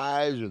 Drive-Ins, and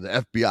Dives, or the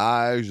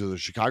FBI's, or the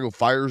Chicago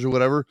Fires, or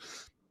whatever.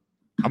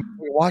 I'm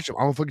gonna watch them.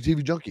 I'm a fucking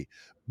TV junkie.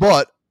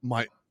 But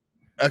my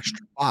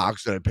extra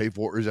box that I pay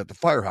for is at the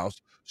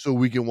Firehouse, so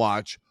we can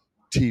watch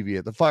TV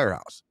at the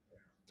Firehouse.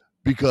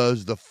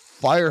 Because the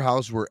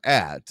Firehouse we're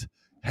at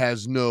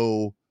has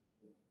no,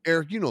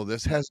 Eric, you know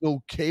this, has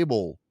no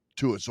cable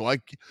to it. So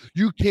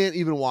you can't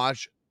even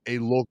watch a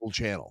local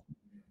channel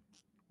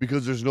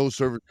because there's no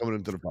service coming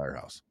into the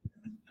Firehouse.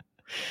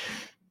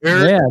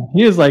 Eric, man,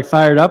 he is like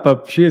fired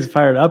up. She is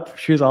fired up.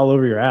 She's all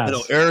over your ass. I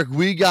know, Eric,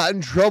 we got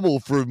in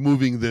trouble for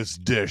moving this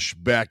dish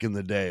back in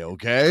the day,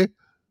 okay?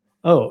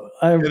 Oh,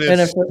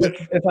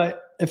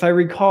 if I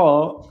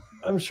recall,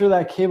 I'm sure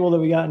that cable that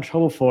we got in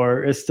trouble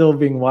for is still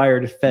being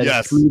wired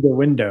fed through the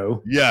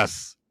window.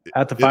 Yes.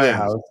 At the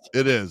Firehouse.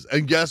 It is.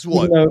 And guess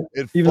what?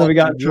 Even though we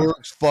got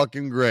works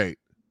fucking great.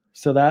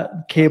 So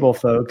that cable,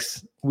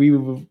 folks,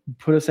 we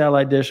put a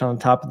satellite dish on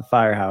top of the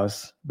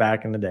Firehouse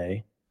back in the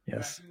day.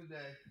 Yes. Back in the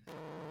day.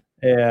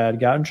 And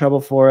got in trouble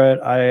for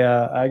it.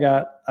 I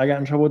got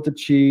in trouble with the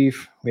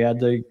chief. We had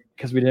to,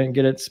 because we didn't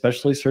get it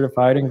specially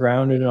certified and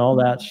grounded and all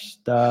that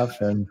stuff.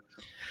 And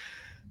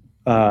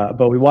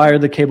but we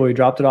wired the cable. We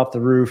dropped it off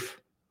the roof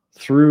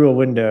through a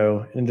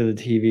window into the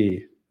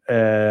TV.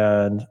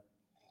 And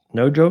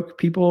no joke,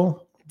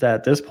 people, that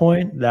at this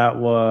point,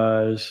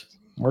 we're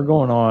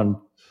going on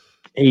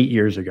 8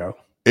 years ago.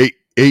 8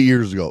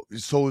 years ago.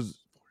 So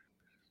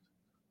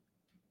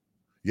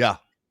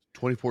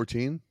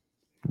 2014,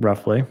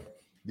 roughly.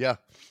 Yeah.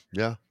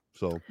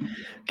 So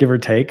give or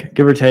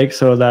take.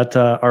 So that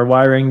our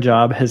wiring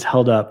job has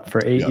held up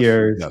for 8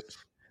 years. Yes.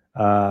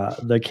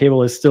 The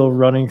cable is still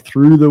running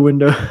through the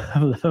window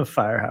of the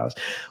Firehouse,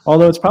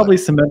 although it's probably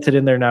cemented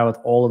in there now with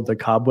all of the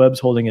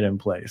cobwebs holding it in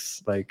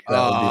place. Like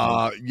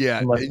that would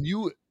be like,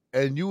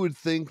 and you would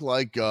think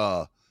like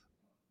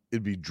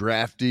it'd be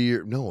drafty.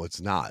 No, it's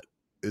not.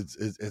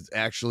 It's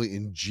actually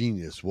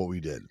ingenious what we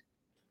did.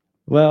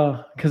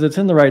 Well, because it's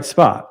in the right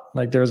spot.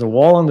 Like there's a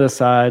wall on this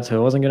side, so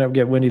it wasn't going to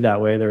get windy that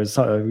way. There was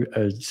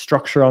a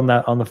structure on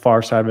the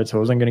far side of it, so it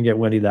wasn't going to get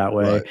windy that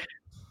way. Right.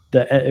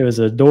 It was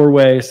a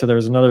doorway, so there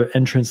was another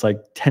entrance like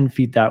 10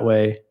 feet that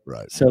way.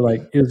 Right. So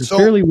like it was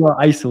fairly well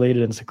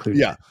isolated and secluded.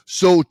 Yeah.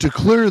 So to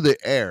clear the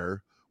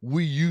air,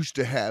 we used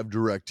to have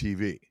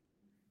DirecTV,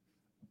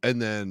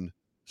 and then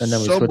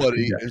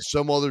somebody in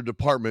some other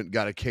department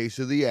got a case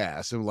of the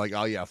ass and like,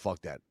 oh yeah,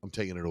 fuck that, I'm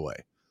taking it away,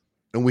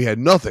 and we had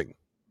nothing.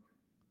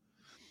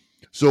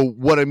 So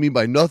what I mean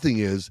by nothing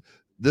is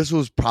this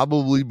was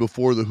probably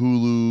before the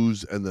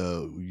Hulus and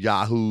the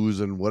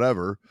Yahoos and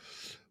whatever.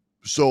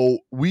 So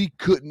we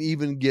couldn't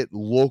even get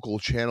local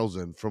channels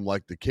in from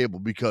like the cable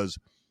because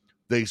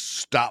they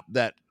stopped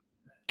that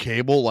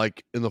cable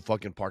like in the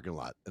fucking parking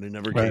lot and it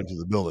never came to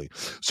the building.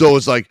 So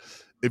it's like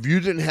if you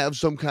didn't have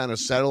some kind of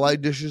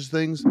satellite dishes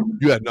things,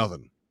 you had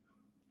nothing.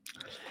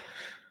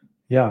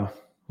 Yeah.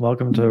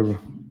 Welcome to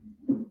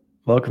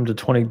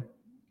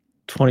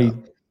 2020.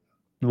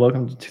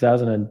 Welcome to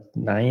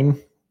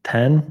 2009,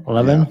 10,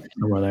 11,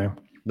 somewhere there.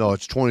 No,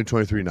 it's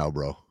 2023 now,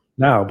 bro.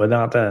 No, but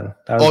not then.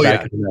 That was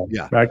back in the day.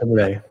 Yeah. Back in the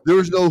day. There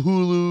was no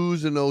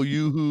Hulus and no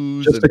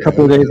Yoo-Hoos. Just a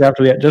couple of days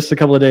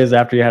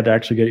after you had to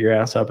actually get your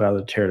ass up out of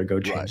the chair to go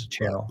change the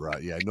channel.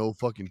 Right. Yeah. No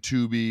fucking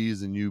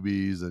Tubies and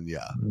Ubies and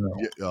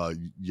No.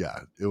 yeah.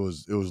 It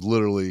was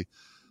literally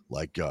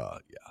like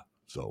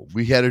So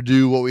we had to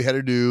do what we had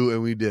to do,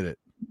 and we did it.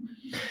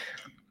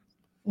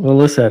 Well,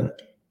 listen,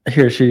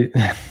 here she's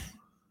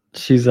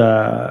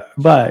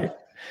but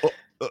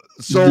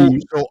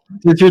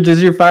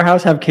does your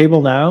firehouse have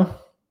cable now?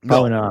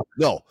 Probably not.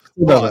 No.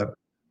 But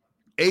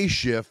A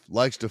Shift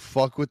likes to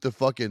fuck with the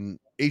fucking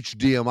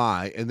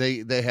HDMI, and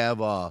they have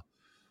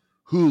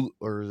Hulu,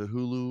 or is it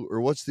Hulu,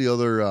 or what's the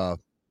other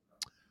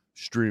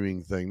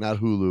streaming thing? Not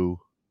Hulu.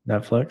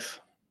 Netflix.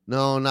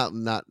 No, not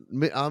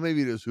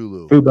maybe it is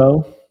Hulu.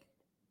 Fubo.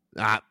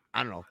 I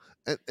don't know.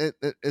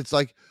 It's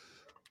like,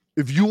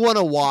 if you want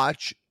to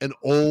watch an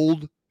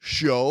old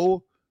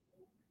show,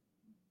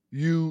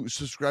 you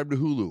subscribe to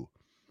Hulu.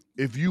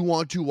 If you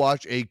want to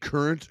watch a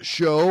current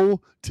show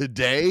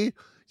today,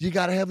 you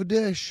got to have a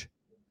dish.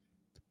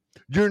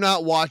 You're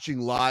not watching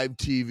live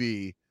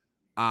TV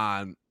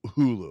on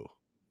Hulu.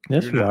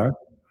 Yes, we are.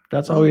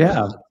 That's all we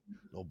have.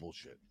 No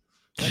bullshit.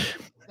 That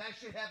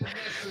shit happened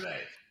yesterday.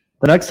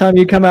 The next time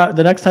you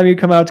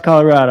come out to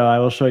Colorado, I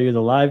will show you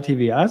the live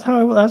TV. That's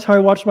how I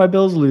watched my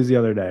Bills lose the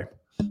other day.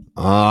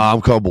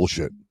 I'm calling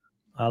bullshit.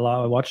 I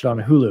watched it on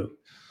Hulu.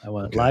 I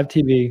went live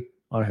TV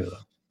on Hulu.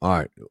 All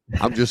right.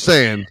 I'm just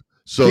saying.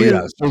 So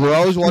yeah. So we're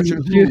always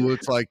watching Hulu.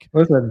 It's like,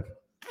 listen,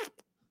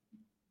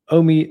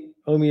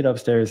 Omeet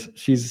upstairs.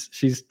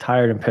 She's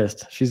tired and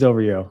pissed. She's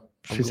over you.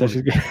 She said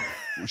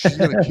she's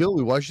gonna kill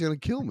me. Why is she gonna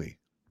kill me?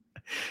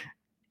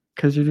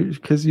 Because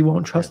you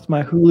won't trust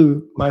my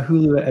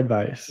Hulu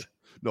advice.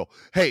 No.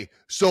 Hey,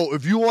 so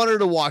if you wanted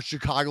to watch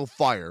Chicago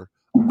Fire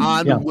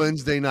on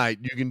Wednesday night,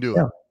 you can do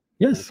it.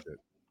 Yes.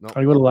 No.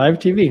 I go to live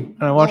TV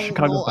and I watch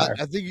Chicago Fire.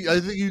 I think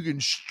you can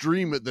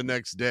stream it the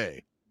next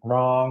day.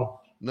 Wrong.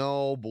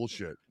 No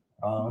bullshit.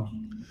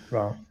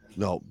 Wrong.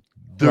 No.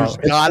 There's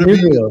got to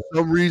be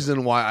some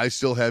reason why I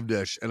still have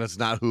Dish, and it's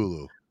not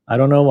Hulu. I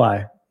don't know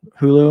why.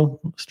 Hulu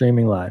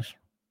streaming live.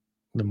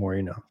 The more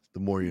you know.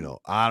 The more you know.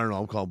 I don't know.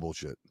 I'm calling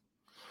bullshit.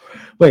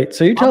 Wait,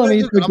 so you're telling me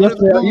you took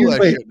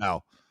yesterday?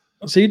 Now.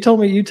 So you told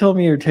me you took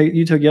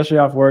yesterday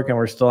off work, and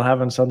we're still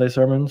having Sunday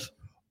sermons?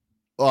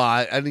 Oh,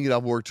 I didn't get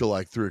off work till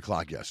like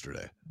 3:00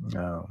 yesterday.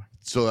 No.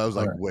 So that was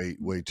like way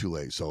too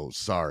late. So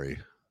sorry.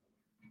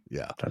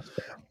 Yeah. That's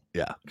fair.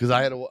 Yeah, because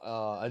I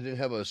didn't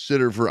have a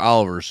sitter for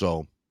Oliver,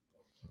 so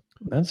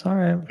that's all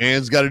right.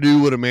 Man's got to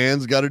do what a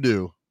man's got to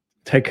do.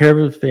 Take care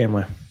of the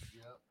family.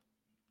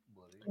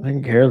 Yep.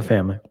 Taking care of the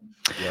family.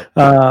 Yep.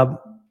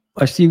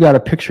 I see you got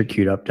a picture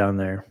queued up down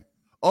there.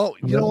 Oh,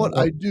 you know what?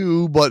 I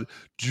do, but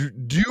do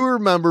you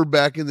remember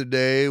back in the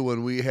day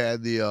when we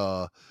had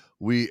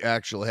we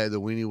actually had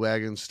the weenie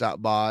wagon stop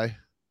by?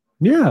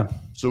 Yeah.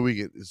 So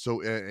we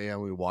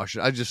wash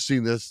it. I just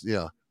seen this.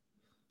 Yeah.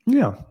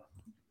 Yeah.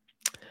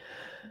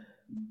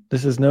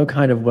 This is no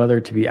kind of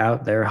weather to be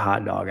out there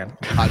hot dogging.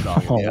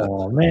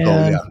 Oh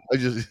man. Yeah. I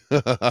just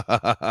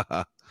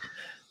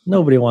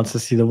nobody wants to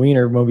see the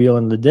Wienermobile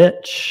in the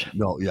ditch.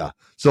 No, yeah.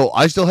 So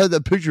I still had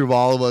that picture of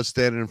all of us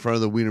standing in front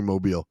of the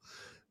Wienermobile.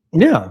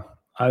 Yeah.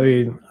 I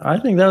mean, I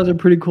think that was a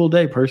pretty cool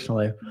day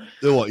personally.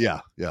 Well, yeah.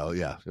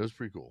 It was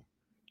pretty cool.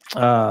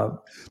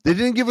 They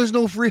didn't give us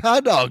no free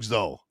hot dogs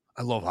though.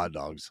 I love hot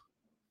dogs.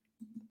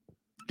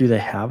 Do they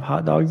have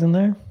hot dogs in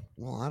there?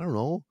 Well, I don't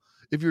know.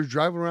 If you're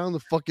driving around the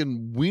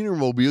fucking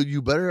Wienermobile,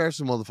 you better have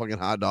some motherfucking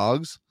hot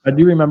dogs. I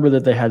do remember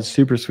that they had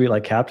super sweet,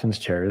 like captain's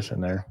chairs in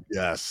there.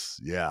 Yes.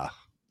 Yeah.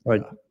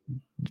 Like,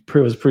 it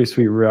was a pretty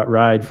sweet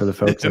ride for the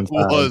folks inside.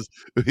 It was.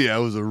 Yeah. It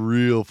was a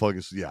real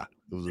fucking, yeah.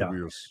 It was a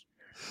real,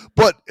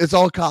 but it's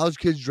all college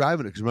kids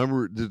driving it. Because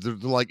remember, they're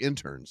like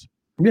interns.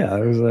 Yeah.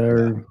 It was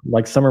their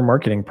like summer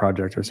marketing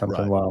project or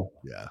something. Right. Well,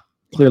 yeah.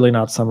 Clearly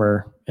not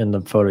summer in the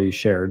photo you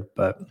shared,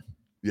 but.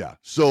 Yeah.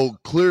 So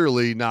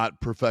clearly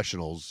not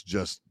professionals,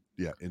 just.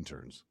 Yeah,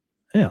 interns.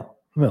 Yeah,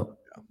 well,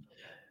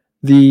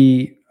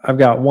 I've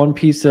got one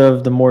piece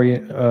of the more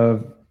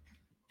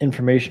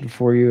information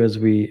for you as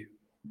we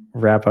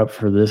wrap up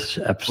for this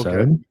episode.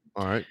 Okay.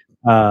 All right.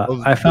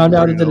 I found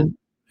out that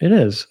it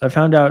is. I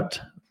found out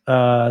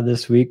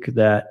this week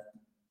that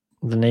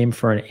the name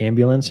for an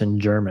ambulance in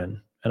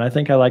German, and I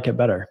think I like it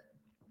better.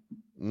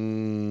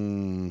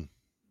 I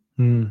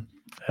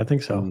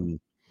think so.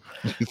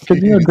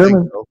 Because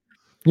German.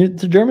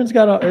 The German's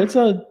got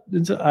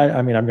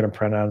I mean, I'm going to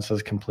pronounce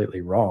this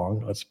completely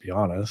wrong. Let's be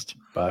honest,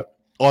 but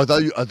I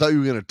thought you were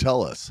going to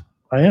tell us.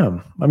 I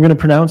am. I'm going to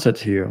pronounce it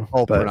to you.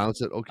 Oh,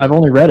 pronounce it. Okay. I've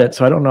only read it,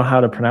 so I don't know how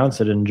to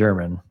pronounce it in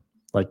German.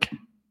 Like,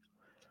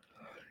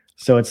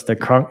 so it's the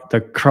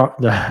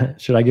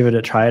should I give it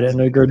a try in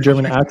a good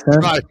German accent?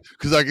 Right,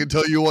 because I can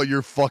tell you what,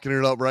 you're fucking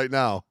it up right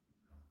now.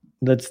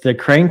 That's the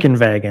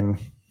Krankenwagen.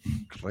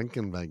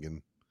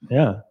 Krankenwagen.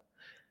 Yeah,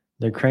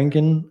 the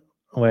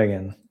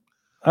Krankenwagen.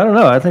 I don't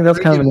know. I think that's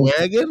kind of an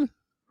Wagon?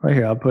 right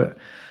here. I'll put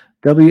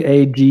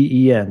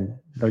WAGEN.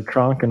 The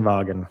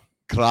Krankenwagen.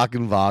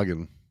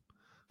 Krankenwagen.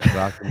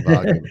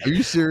 Krankenwagen. Are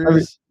you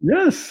serious?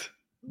 Yes.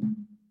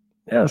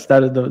 Yes,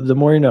 that is the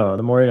more you know.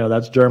 The more you know.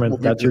 That's German.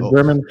 That's your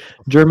know.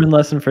 German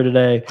lesson for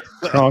today.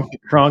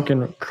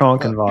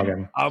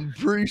 Krankenwagen. I'm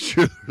pretty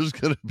sure there's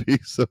gonna be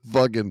some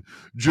fucking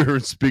German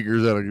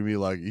speakers that are gonna be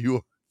like, "You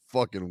are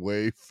fucking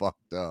way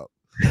fucked up."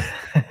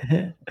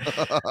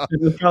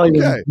 It's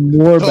probably Okay.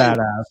 more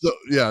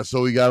badass.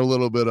 So we got a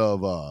little bit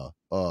of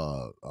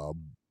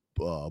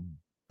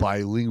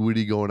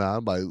bilinguity going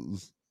on by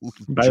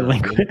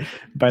Bilingual.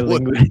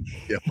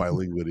 Yeah,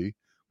 bilinguity.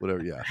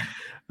 Whatever. Yeah.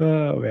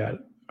 Oh man.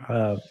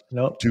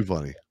 Nope. Too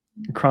funny.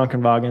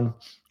 Krankenwagen.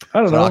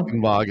 I don't know.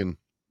 Krankenwagen.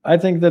 I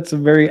think that's a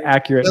very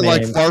accurate name.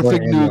 Like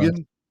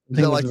Farfignugan. Is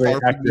that like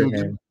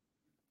Farfignugan?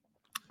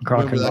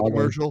 Remember that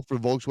commercial for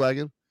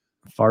Volkswagen?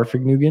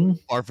 Farfignugan?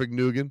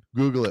 Farfignugan.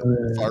 Google it.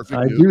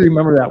 I do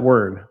remember that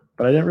word,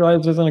 but I didn't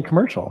realize it was in a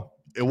commercial.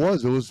 It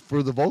was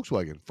for the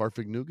Volkswagen.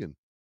 Farfignugan.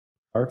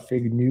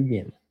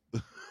 Farfignugan.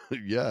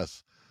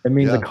 Yes. It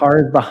means the car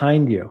is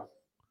behind you.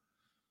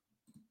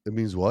 It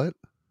means what?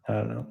 I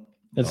don't know.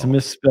 It's a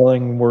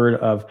misspelling word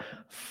of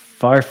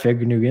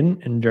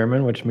Farfignugan in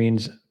German, which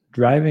means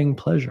driving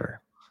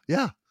pleasure.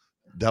 Yeah.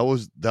 That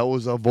was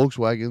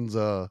Volkswagen's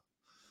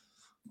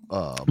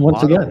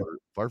once again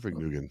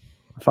Farfignugan.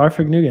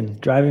 Farfignugan,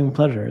 driving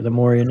pleasure. The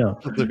more you know.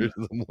 The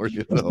more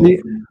you know.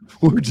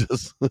 We're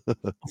just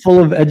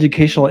full of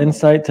educational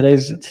insight.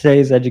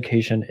 Today's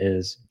education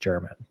is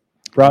German.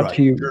 Brought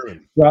to you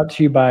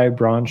by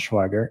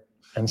Braunschweiger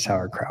and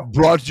Sauerkraut.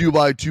 Brought to you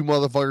by two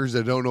motherfuckers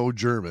that don't know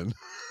German.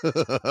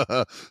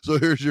 So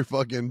here's your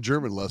fucking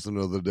German lesson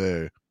of the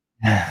day.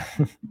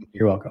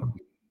 You're welcome.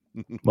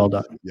 Well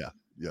done. Yeah,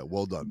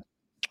 well done.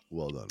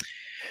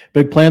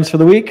 Big plans for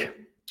the week?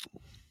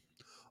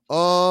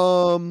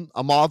 I'm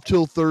off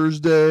till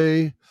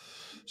Thursday,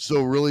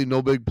 so really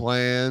no big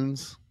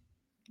plans.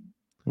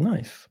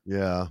 Nice.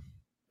 Yeah.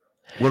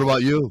 What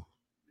about you?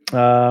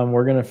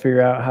 We're gonna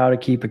figure out how to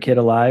keep a kid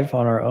alive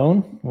on our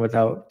own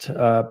without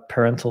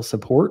parental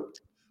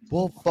support.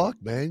 Well, fuck,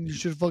 man, you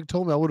should have fucking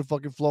told me. I would have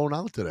fucking flown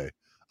out today.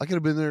 I could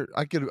have been there.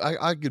 I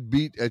could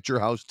beat at your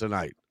house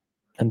tonight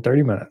in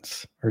 30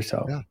 minutes or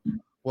so. Yeah.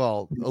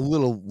 Well, a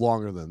little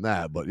longer than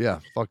that, but yeah,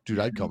 fuck, dude,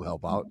 I'd come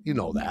help out. You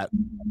know that.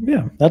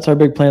 Yeah, that's our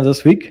big plan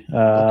this week.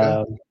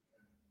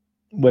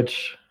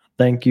 Which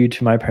thank you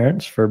to my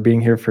parents for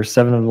being here for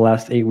 7 of the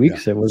last 8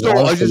 weeks. Yeah. It was.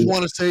 So I just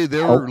want to say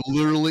they were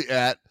literally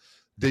at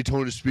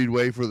Daytona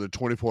Speedway for the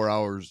 24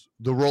 hours,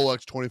 the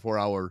Rolex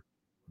 24-hour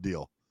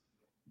deal.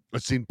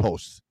 I've seen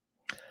posts.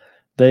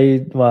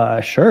 They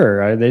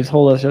sure. They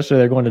told us yesterday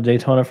they're going to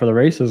Daytona for the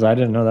races. I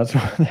didn't know that's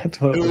what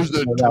it was.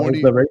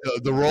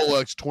 The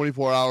Rolex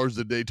 24 hours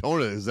of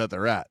Daytona is that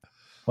they're at.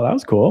 Well, that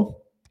was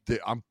cool.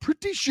 I'm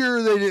pretty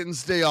sure they didn't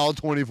stay all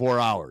 24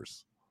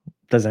 hours.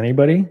 Does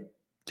anybody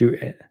do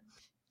it?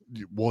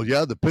 Well,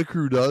 yeah, the pit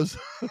crew does.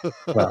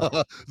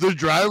 Well, the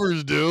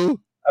drivers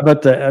do. I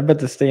bet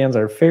the stands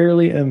are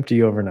fairly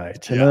empty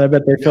overnight, and then I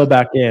bet they fill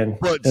back in.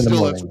 But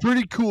still, it's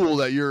pretty cool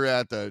that you're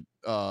at the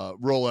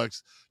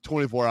Rolex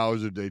 24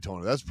 hours of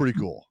Daytona. That's pretty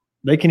cool.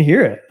 They can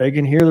hear it. They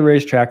can hear the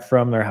racetrack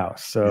from their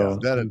house. So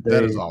that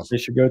is awesome. They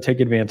should go take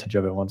advantage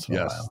of it once in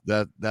a while.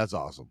 That's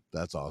awesome.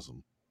 That's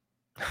awesome.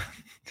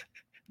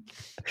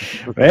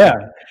 Yeah.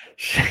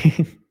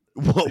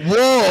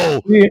 Whoa!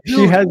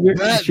 She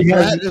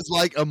that is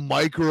like a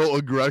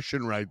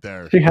microaggression right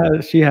there. She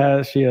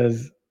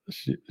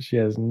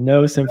has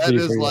no sympathy.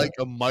 That is like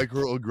a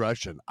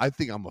microaggression. I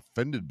think I'm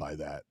offended by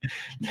that.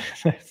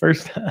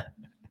 First time.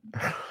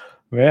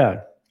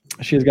 Yeah.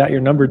 She's got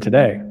your number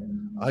today.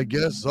 I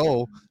guess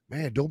so.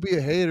 Man, don't be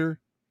a hater.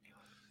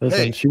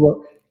 Listen, she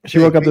woke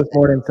up this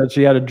morning and said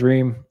she had a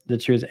dream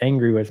that she was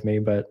angry with me,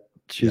 but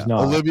she's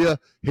not. Olivia,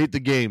 hate the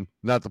game,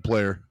 not the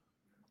player.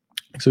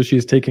 So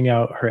she's taking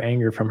out her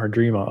anger from her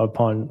dream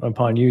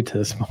upon you to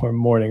this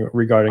morning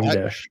regarding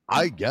Dish.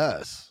 I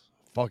guess.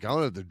 Fuck, I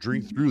don't have to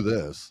drink through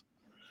this.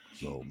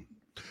 So,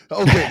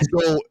 okay.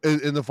 So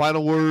in the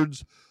final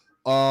words,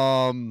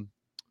 go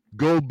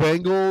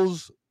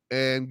Bengals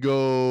and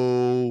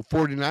go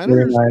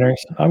 49ers. 49ers.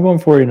 I'm going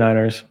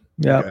 49ers.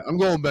 Yeah. Okay, I'm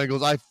going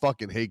Bengals. I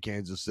fucking hate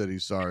Kansas City.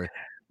 Sorry.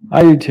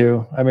 I do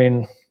too. I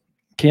mean,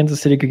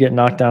 Kansas City could get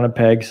knocked down a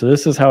peg. So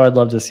this is how I'd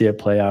love to see it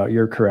play out.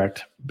 You're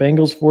correct.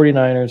 Bengals,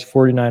 49ers,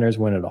 49ers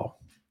win it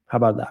all. How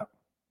about that?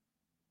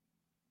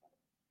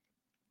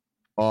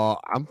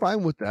 I'm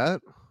fine with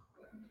that.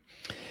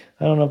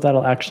 I don't know if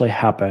that'll actually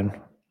happen.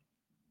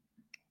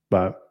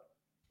 But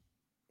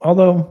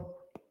although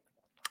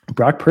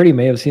Brock Purdy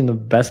may have seen the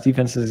best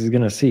defenses he's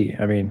going to see.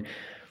 I mean.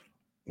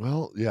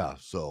 Well, yeah.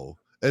 So,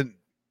 and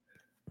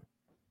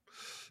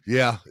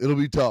yeah, it'll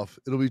be tough.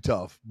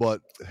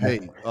 But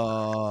hey,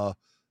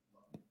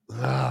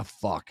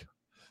 fuck.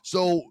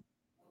 So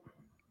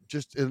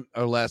just in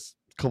our last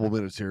couple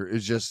minutes here, it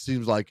just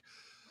seems like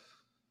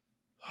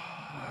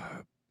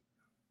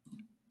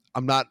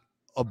I'm not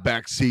a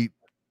backseat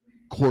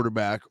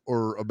quarterback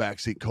or a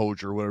backseat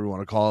coach or whatever you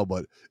want to call it,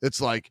 but it's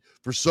like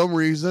for some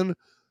reason,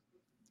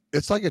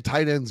 it's like a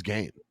tight end's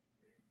game.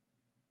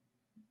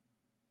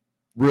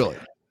 Really.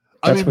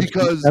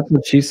 Because that's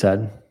what she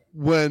said.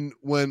 When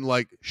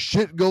like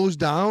shit goes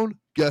down,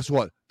 guess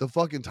what? The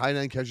fucking tight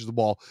end catches the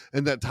ball,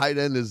 and that tight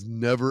end is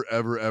never,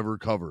 ever, ever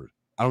covered.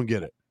 I don't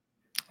get it.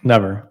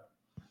 Never.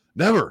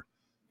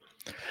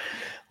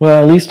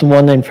 Well, at least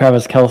one named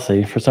Travis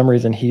Kelce. For some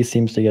reason, he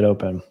seems to get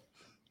open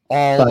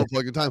all the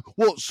fucking time.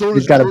 Well, so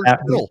does George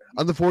Kittle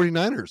on the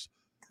 49ers.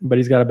 But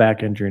he's got a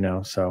back injury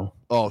now, so.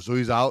 Oh, so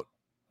he's out?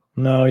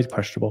 No, he's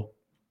questionable.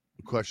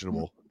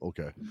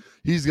 Okay.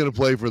 He's going to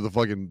play for the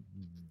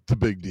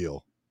big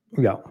deal.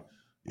 Yeah.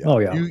 Oh,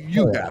 yeah.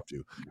 You have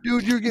to.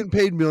 Dude, you're getting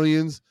paid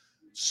millions.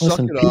 Suck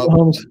it up.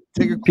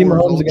 Take a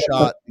cornerstone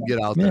shot and get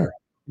out there.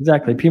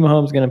 Exactly. P.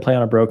 Mahomes is going to play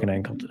on a broken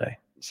ankle today.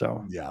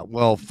 So. Yeah,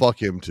 well,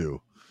 fuck him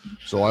too.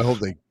 So I hope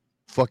they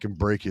fucking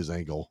break his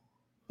ankle.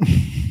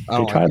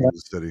 They tried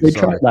last.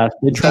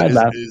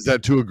 Is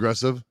that too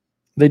aggressive?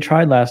 They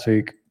tried last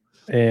week,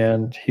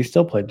 and he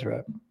still played through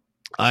it.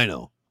 I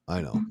know.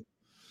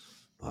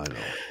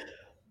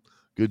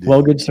 Good deal.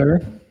 Well, good sir.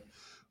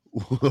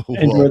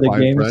 Enjoy the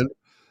games. Friend.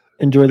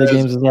 Enjoy the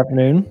games this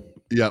afternoon.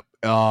 Yep.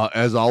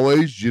 As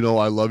always,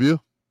 I love you.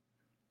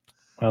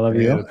 I love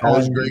you. It's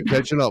always great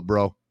catching up,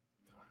 bro.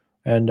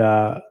 And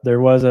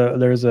there's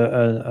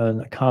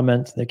a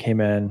comment that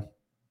came in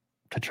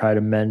to try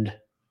to mend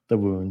the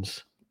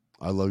wounds.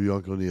 I love you,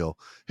 Uncle Neil.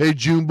 Hey,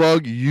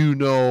 Junebug,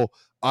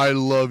 I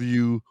love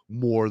you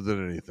more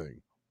than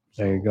anything.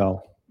 So, there you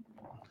go.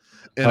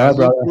 And I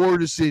look forward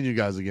to seeing you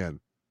guys again.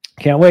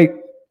 Can't wait.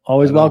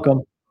 Always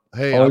welcome.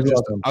 Hey,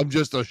 I'm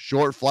just a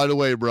short flight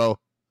away, bro.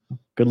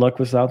 Good luck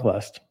with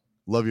Southwest.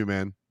 Love you,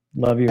 man.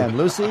 Love you. And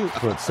Lucy,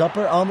 put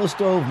supper on the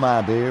stove,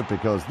 my dear,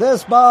 because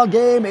this ball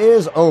game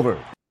is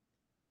over.